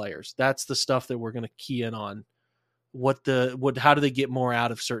certain players. That's the stuff that we're going to key in on. How do they get more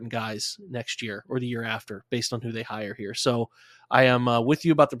out of certain guys next year or the year after based on who they hire here? So I am with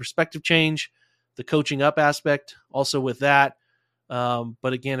you about the perspective change, the coaching up aspect, also with that.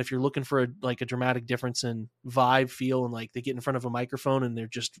 But again, if you're looking for a dramatic difference in vibe, feel, and like they get in front of a microphone and they're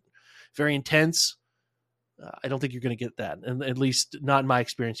just very intense, I don't think you're going to get that. And at least not in my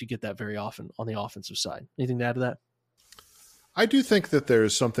experience, you get that very often on the offensive side. Anything to add to that? I do think that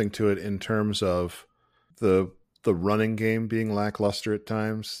there's something to it in terms of the running game being lackluster at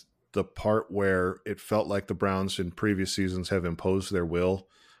times. The part where it felt like the Browns in previous seasons have imposed their will.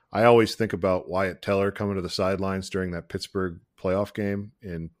 I always think about Wyatt Teller coming to the sidelines during that Pittsburgh playoff game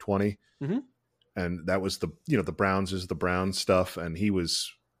in 20. Mm-hmm. And that was the Browns is the Browns stuff. And he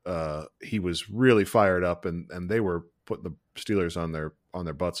was really fired up and they were putting the Steelers on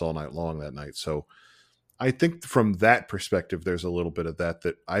their butts all night long that night. So I think from that perspective, there's a little bit of that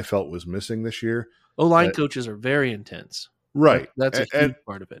I felt was missing this year. O-line coaches are very intense. Right. That's a huge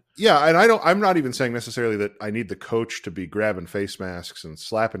part of it. Yeah. And I'm not even saying necessarily that I need the coach to be grabbing face masks and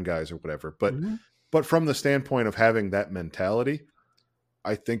slapping guys or whatever, but from the standpoint of having that mentality,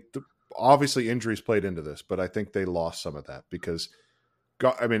 I think obviously injuries played into this, but I think they lost some of that because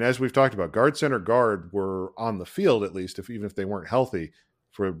as we've talked about, guard, center, guard were on the field, at least even if they weren't healthy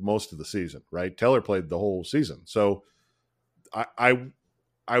for most of the season, right? Teller played the whole season. So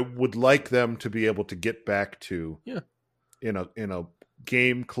I would like them to be able to get back to, in a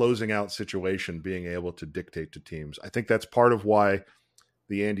game closing out situation, being able to dictate to teams. I think that's part of why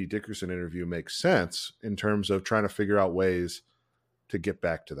the Andy Dickerson interview makes sense in terms of trying to figure out ways to get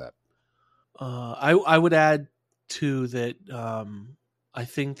back to that. I would add to that. I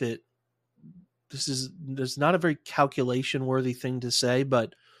think that there's not a very calculation worthy thing to say,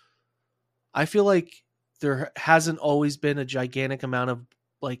 but I feel like there hasn't always been a gigantic amount of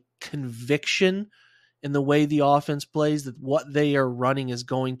like conviction in the way the offense plays, that what they are running is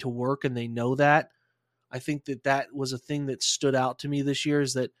going to work and they know that. I think that was a thing that stood out to me this year,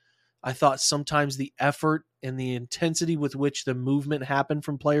 is that I thought sometimes the effort and the intensity with which the movement happened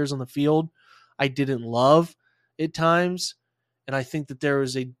from players on the field, I didn't love at times. And I think that there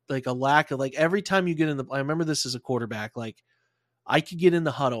was a lack of every time you get I remember this as a quarterback, I could get in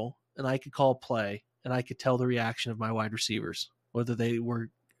the huddle and I could call play and I could tell the reaction of my wide receivers, whether they were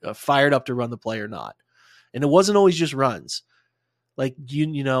fired up to run the play or not. And it wasn't always just runs.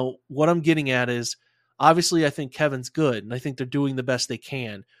 What I'm getting at is, obviously I think Kevin's good and I think they're doing the best they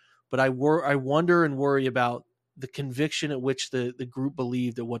can, but I wonder and worry about the conviction at which the group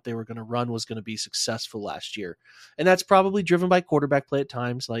believed that what they were going to run was going to be successful last year. And that's probably driven by quarterback play at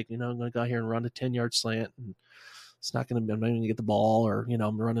times. I'm going to go out here and run a 10-yard slant and I'm not going to get the ball, or,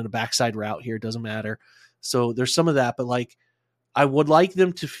 I'm running a backside route here. It doesn't matter. So there's some of that, but I would like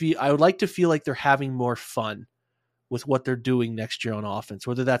to feel like they're having more fun with what they're doing next year on offense,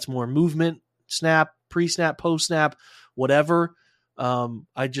 whether that's more movement, snap, pre-snap, post-snap, whatever.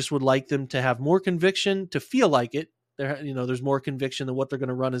 I just would like them to have more conviction, to feel like it. There's more conviction that what they're going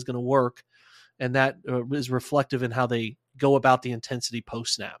to run is going to work. And that is reflective in how they go about the intensity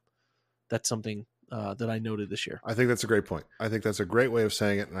post-snap. That's something that I noted this year. I think that's a great point. I think that's a great way of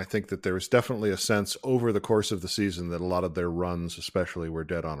saying it. And I think that there was definitely a sense over the course of the season that a lot of their runs, especially, were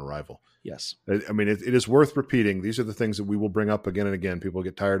dead on arrival. Yes. It is worth repeating. These are the things that we will bring up again and again. People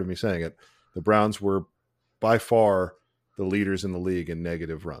get tired of me saying it. The Browns were by far the leaders in the league in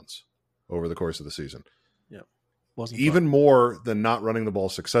negative runs over the course of the season. Yeah. Wasn't even fun. More than not running the ball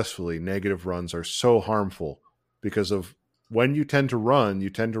successfully. Negative runs are so harmful because of when you tend to run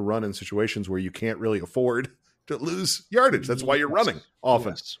in situations where you can't really afford to lose yardage. That's why you're running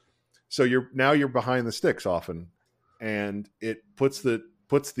often. Yes. So you're behind the sticks often, and it puts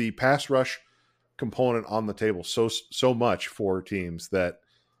the pass rush component on the table so much for teams that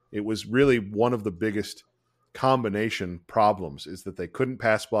it was really one of the biggest combination problems is that they couldn't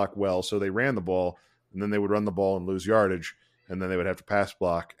pass block well, so they ran the ball, and then they would run the ball and lose yardage, and then they would have to pass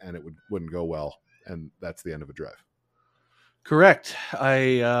block, and it wouldn't go well, and that's the end of a drive. Correct.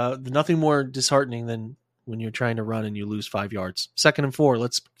 Nothing more disheartening than when you're trying to run and you lose 5 yards. 2nd and 4.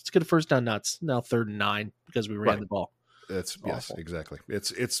 Let's get a first down. Now it's 3rd and 9 because we ran the ball. Yes, exactly.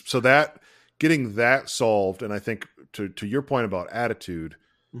 It's so that getting that solved, and I think to your point about attitude,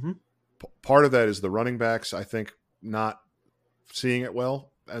 part of that is the running backs, I think, not seeing it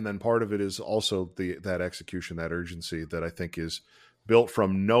well, and then part of it is also that execution, that urgency that I think is built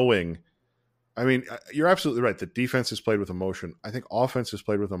from knowing. I mean, you're absolutely right. The defense has played with emotion. I think offense has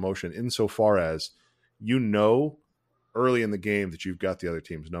played with emotion insofar as early in the game that you've got the other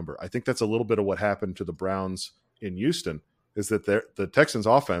team's number. I think that's a little bit of what happened to the Browns in Houston, is that the Texans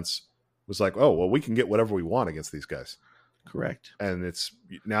offense was like, oh, well, we can get whatever we want against these guys. Correct. And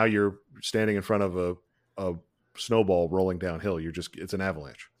now you're standing in front of a snowball rolling downhill. It's an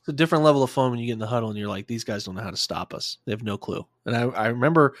avalanche. It's a different level of fun when you get in the huddle and you're like, these guys don't know how to stop us. They have no clue. And I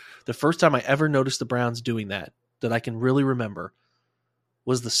remember the first time I ever noticed the Browns doing that I can really remember,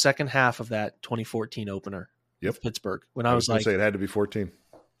 was the second half of that 2014 opener with Pittsburgh. When I was like, say it had to be 14.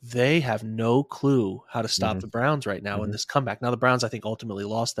 They have no clue how to stop the Browns right now in this comeback. Now the Browns, I think, ultimately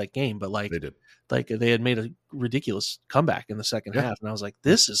lost that game, but they did. Like they had made a ridiculous comeback in the second half, and I was like,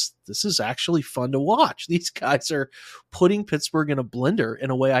 this is actually fun to watch. These guys are putting Pittsburgh in a blender in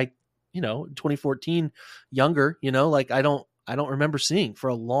a way 2014 younger, I don't remember seeing for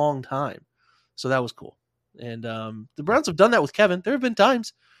a long time. So that was cool. And the Browns have done that with Kevin. There have been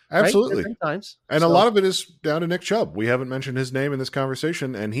times. Absolutely. Right? Times. And a lot of it is down to Nick Chubb. We haven't mentioned his name in this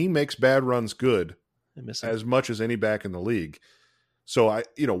conversation, and he makes bad runs good as much as any back in the league. So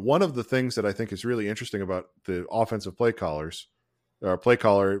one of the things that I think is really interesting about the offensive play caller,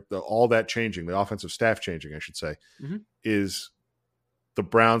 all that changing, the offensive staff changing, I should say, is the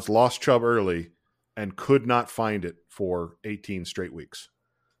Browns lost Chubb early and could not find it for 18 straight weeks,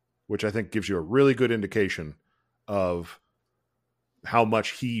 which I think gives you a really good indication of how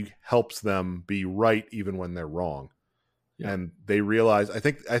much he helps them be right even when they're wrong. Yeah. And they realize, I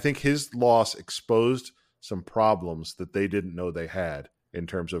think his loss exposed some problems that they didn't know they had in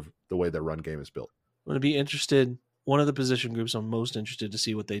terms of the way their run game is built. I'm going to be interested. One of the position groups I'm most interested to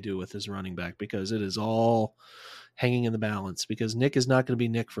see what they do with his running back, because it is all hanging in the balance, because Nick is not going to be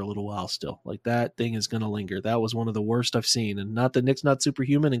Nick for a little while still. Like, that thing is going to linger. That was one of the worst I've seen. And not that Nick's not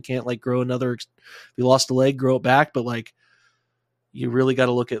superhuman and can't grow another, if he lost a leg, grow it back. But you really got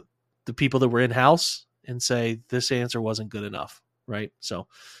to look at the people that were in house and say, this answer wasn't good enough. Right. So,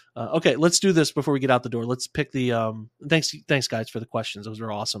 okay, let's do this before we get out the door. Let's pick the, thanks guys for the questions. Those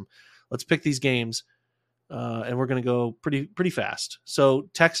are awesome. Let's pick these games. And we're going to go pretty fast. So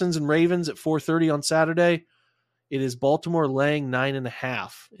Texans and Ravens at 4:30 on Saturday. It is Baltimore laying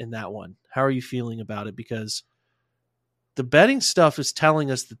 9.5 in that one. How are you feeling about it? Because the betting stuff is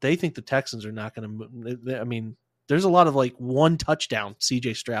telling us that they think the Texans are not going to. I mean, there's a lot of one touchdown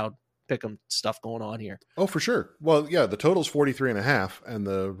CJ Stroud pick'em stuff going on here. Oh, for sure. Well, yeah, the total's 43.5, and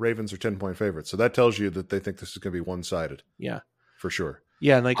the Ravens are 10-point favorites. So that tells you that they think this is going to be one-sided. Yeah, for sure.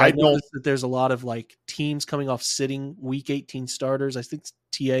 Yeah, and I noticed that there's a lot of teams coming off sitting Week 18 starters. I think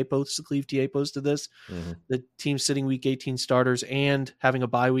Cleve TA posted this. Mm-hmm. The team sitting Week 18 starters and having a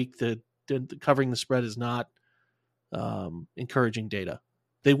bye week. The covering the spread is not encouraging data.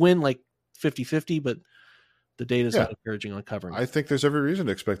 They win 50-50, but the data is not encouraging on covering. I think there's every reason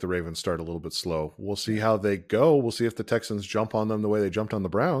to expect the Ravens start a little bit slow. We'll see how they go. We'll see if the Texans jump on them the way they jumped on the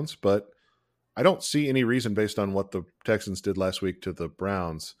Browns, but I don't see any reason based on what the Texans did last week to the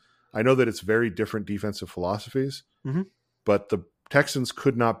Browns. I know that it's very different defensive philosophies, but the Texans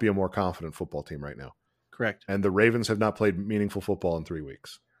could not be a more confident football team right now. Correct. And the Ravens have not played meaningful football in 3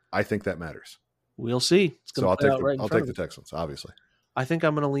 weeks. I think that matters. We'll see. So I'll take the Texans, obviously. I think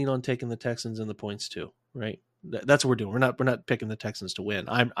I'm going to lean on taking the Texans in the points too, right? That's what we're doing. We're not picking the Texans to win.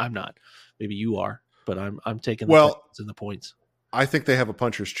 I'm not. Maybe you are, but I'm taking the Texans in the points. I think they have a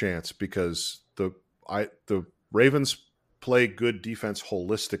puncher's chance because the Ravens play good defense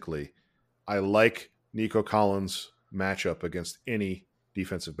holistically. I like Nico Collins' matchup against any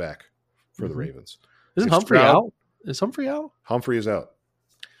defensive back for the Ravens. Isn't Humphrey out? Is Humphrey out? Humphrey is out.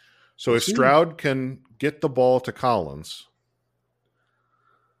 So if Stroud can get the ball to Collins,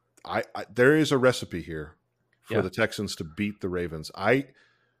 there is a recipe here for the Texans to beat the Ravens. I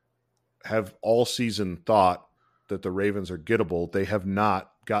have all season thought that the Ravens are gettable. They have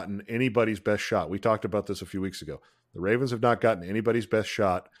not gotten anybody's best shot. We talked about this a few weeks ago. The Ravens have not gotten anybody's best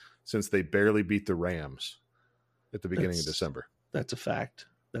shot since they barely beat the Rams at the beginning of December. That's a fact.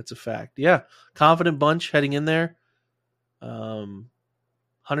 Yeah. Confident bunch heading in there.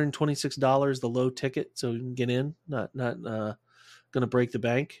 $126, the low ticket, so you can get in. Not going to break the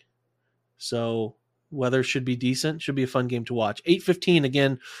bank. So weather should be decent. Should be a fun game to watch. 8:15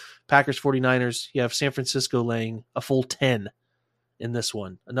 again. Packers 49ers. You have San Francisco laying a full 10 in this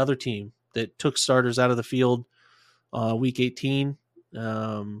one. Another team that took starters out of the field week 18,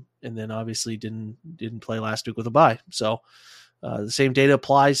 and then obviously didn't play last week with a bye. So the same data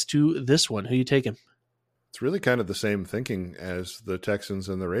applies to this one. Who you taking? It's really kind of the same thinking as the Texans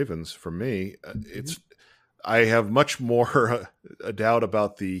and the Ravens for me. I have much more a doubt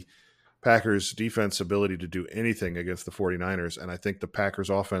about the Packers defense ability to do anything against the 49ers. And I think the Packers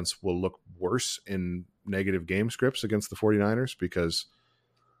offense will look worse in negative game scripts against the 49ers because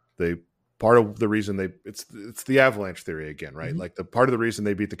part of the reason it's the avalanche theory again, right? Like the part of the reason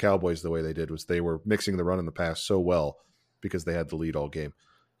they beat the Cowboys the way they did was they were mixing the run and the pass so well because they had the lead all game.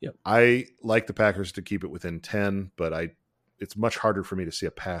 Yep. I like the Packers to keep it within 10, but it's much harder for me to see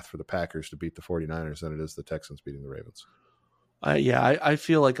a path for the Packers to beat the 49ers than it is the Texans beating the Ravens. I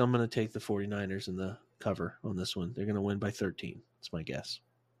feel like I'm going to take the 49ers in the cover on this one. They're going to win by 13. That's my guess.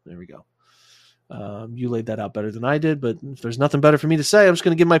 There we go. You laid that out better than I did, but if there's nothing better for me to say, I'm just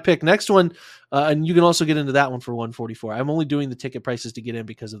going to give my pick. Next one, and you can also get into that one for 144. I'm only doing the ticket prices to get in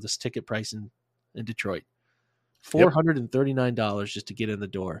because of this ticket price in Detroit. $439 just to get in the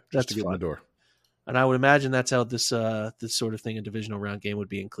door. That's just to get in the door. And I would imagine that's how this sort of thing, a divisional round game, would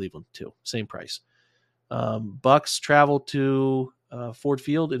be in Cleveland too. Same price. Bucks travel to Ford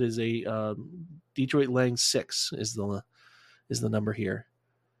Field. It is a Detroit laying 6 is the number here.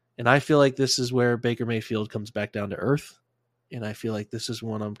 And I feel like this is where Baker Mayfield comes back down to earth. And I feel like this is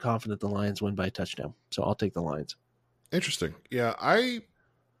one I'm confident the Lions win by a touchdown. So I'll take the Lions. Interesting. Yeah, I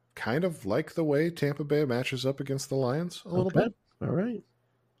kind of like the way Tampa Bay matches up against the Lions a little bit. All right.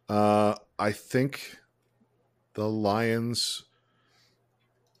 I think the Lions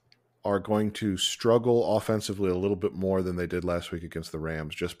are going to struggle offensively a little bit more than they did last week against the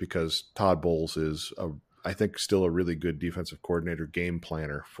Rams, just because Todd Bowles is, I think, still a really good defensive coordinator, game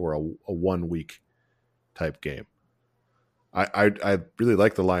planner for a 1 week type game. I really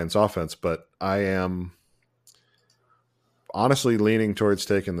like the Lions offense, but I am honestly leaning towards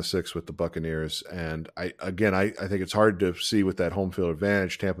taking the 6 with the Buccaneers. And I think it's hard to see with that home field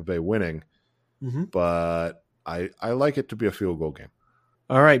advantage, Tampa Bay winning, but I like it to be a field goal game.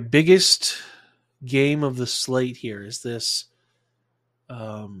 All right, biggest game of the slate here is this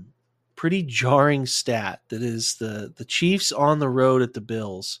pretty jarring stat that is the Chiefs on the road at the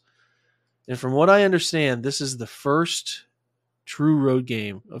Bills. And from what I understand, this is the first true road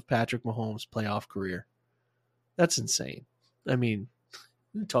game of Patrick Mahomes' playoff career. That's insane. I mean,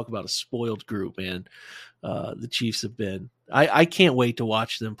 talk about a spoiled group, man. The Chiefs have been. I can't wait to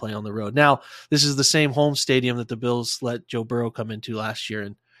watch them play on the road. Now, this is the same home stadium that the Bills let Joe Burrow come into last year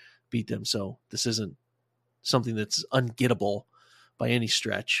and beat them. So this isn't something that's ungettable by any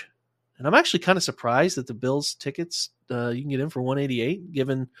stretch. And I'm actually kind of surprised that the Bills tickets, you can get in for $188,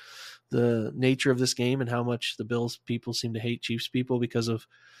 given the nature of this game and how much the Bills people seem to hate Chiefs people because of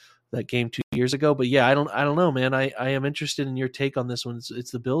that game 2 years ago. But yeah, I don't know, man. I am interested in your take on this one.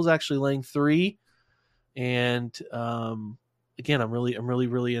 It's the Bills actually laying 3. And again, I'm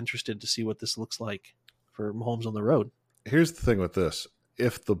really interested to see what this looks like for Mahomes on the road. Here's the thing with this.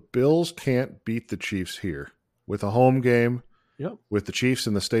 If the Bills can't beat the Chiefs here with a home game, with the Chiefs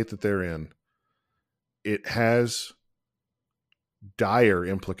in the state that they're in, it has dire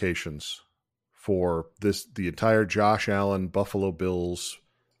implications for the entire Josh Allen, Buffalo Bills,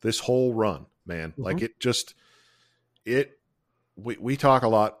 this whole run, man. Like we talk a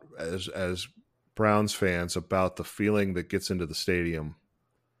lot as Browns fans about the feeling that gets into the stadium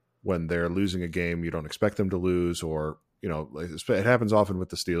when they're losing a game you don't expect them to lose, or, it happens often with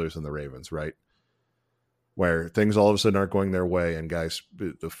the Steelers and the Ravens, right? Where things all of a sudden aren't going their way and guys,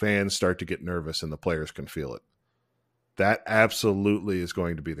 the fans start to get nervous and the players can feel it. That absolutely is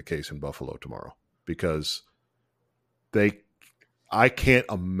going to be the case in Buffalo tomorrow, because I can't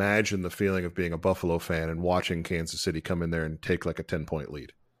imagine the feeling of being a Buffalo fan and watching Kansas City come in there and take like a 10-point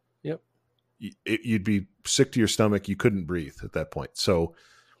lead. Yep. You'd be sick to your stomach. You couldn't breathe at that point. So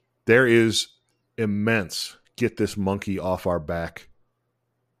there is immense get this monkey off our back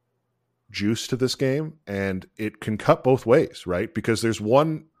juice to this game, and it can cut both ways, right? Because there's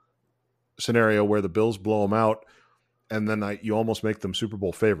one scenario where the Bills blow them out, and then you almost make them Super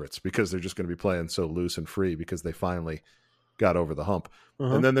Bowl favorites because they're just going to be playing so loose and free because they finally got over the hump.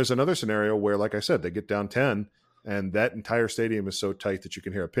 And then there's another scenario where, like I said, they get down 10, and that entire stadium is so tight that you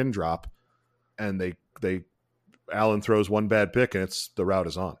can hear a pin drop, and Allen throws one bad pick, and the route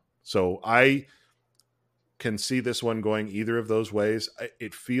is on. So I can see this one going either of those ways.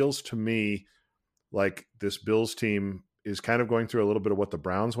 It feels to me like this Bills team is kind of going through a little bit of what the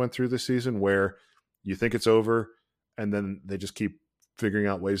Browns went through this season, where you think it's over and then they just keep figuring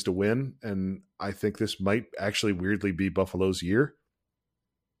out ways to win. And I think this might actually weirdly be Buffalo's year,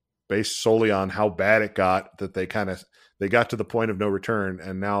 based solely on how bad it got, that they got to the point of no return.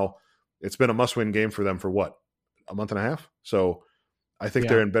 And now it's been a must-win game for them for what, a month and a half? So I think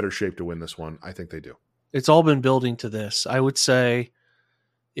they're in better shape to win this one. I think they do. It's all been building to this. I would say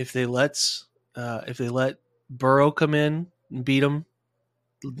if they let Burrow come in and beat him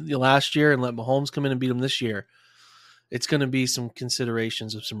last year and let Mahomes come in and beat him this year, it's going to be some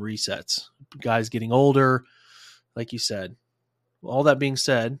considerations of some resets. Guys getting older, like you said. All that being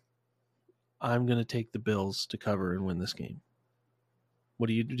said, I'm going to take the Bills to cover and win this game.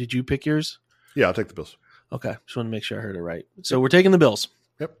 Did you pick yours? Yeah, I'll take the Bills. Okay, just want to make sure I heard it right. So we're taking the Bills.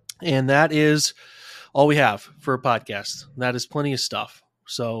 Yep. And that is all we have for a podcast. That is plenty of stuff.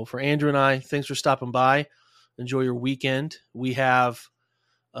 So for Andrew and I, thanks for stopping by. Enjoy your weekend. We have,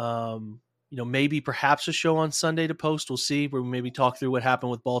 maybe perhaps a show on Sunday to post. We'll see, where we maybe talk through what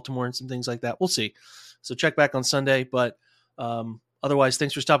happened with Baltimore and some things like that. We'll see. So check back on Sunday. But otherwise,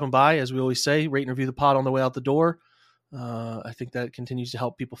 thanks for stopping by. As we always say, rate and review the pod on the way out the door. I think that continues to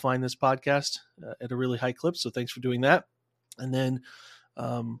help people find this podcast at a really high clip. So thanks for doing that. And then,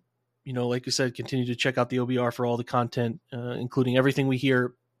 like we said, continue to check out the OBR for all the content, including everything we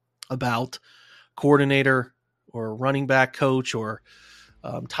hear about coordinator or running back coach or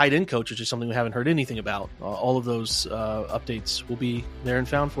tight end coach, which is something we haven't heard anything about. All of those updates will be there and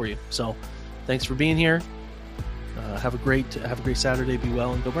found for you. So thanks for being here. Have a great Saturday. Be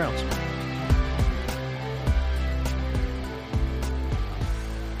well and go Browns.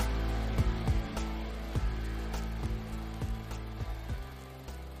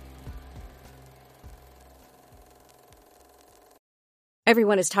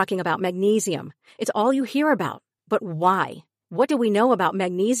 Everyone is talking about magnesium. It's all you hear about. But why? What do we know about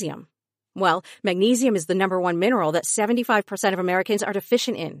magnesium? Well, magnesium is the number one mineral that 75% of Americans are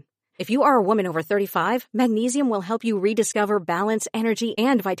deficient in. If you are a woman over 35, magnesium will help you rediscover balance, energy,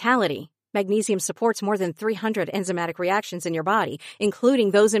 and vitality. Magnesium supports more than 300 enzymatic reactions in your body,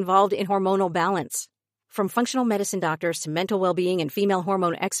 including those involved in hormonal balance. From functional medicine doctors to mental well-being and female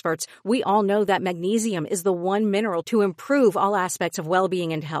hormone experts, we all know that magnesium is the one mineral to improve all aspects of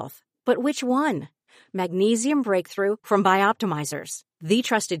well-being and health. But which one? Magnesium Breakthrough from Bioptimizers, the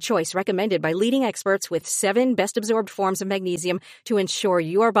trusted choice recommended by leading experts with 7 best-absorbed forms of magnesium to ensure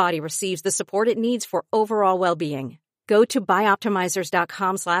your body receives the support it needs for overall well-being. Go to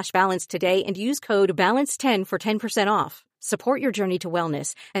bioptimizers.com/balance today and use code BALANCE10 for 10% off. Support your journey to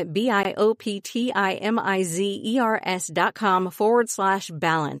wellness at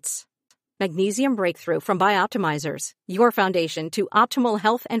bioptimizers.com/balance. Magnesium Breakthrough from Bioptimizers, your foundation to optimal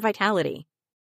health and vitality.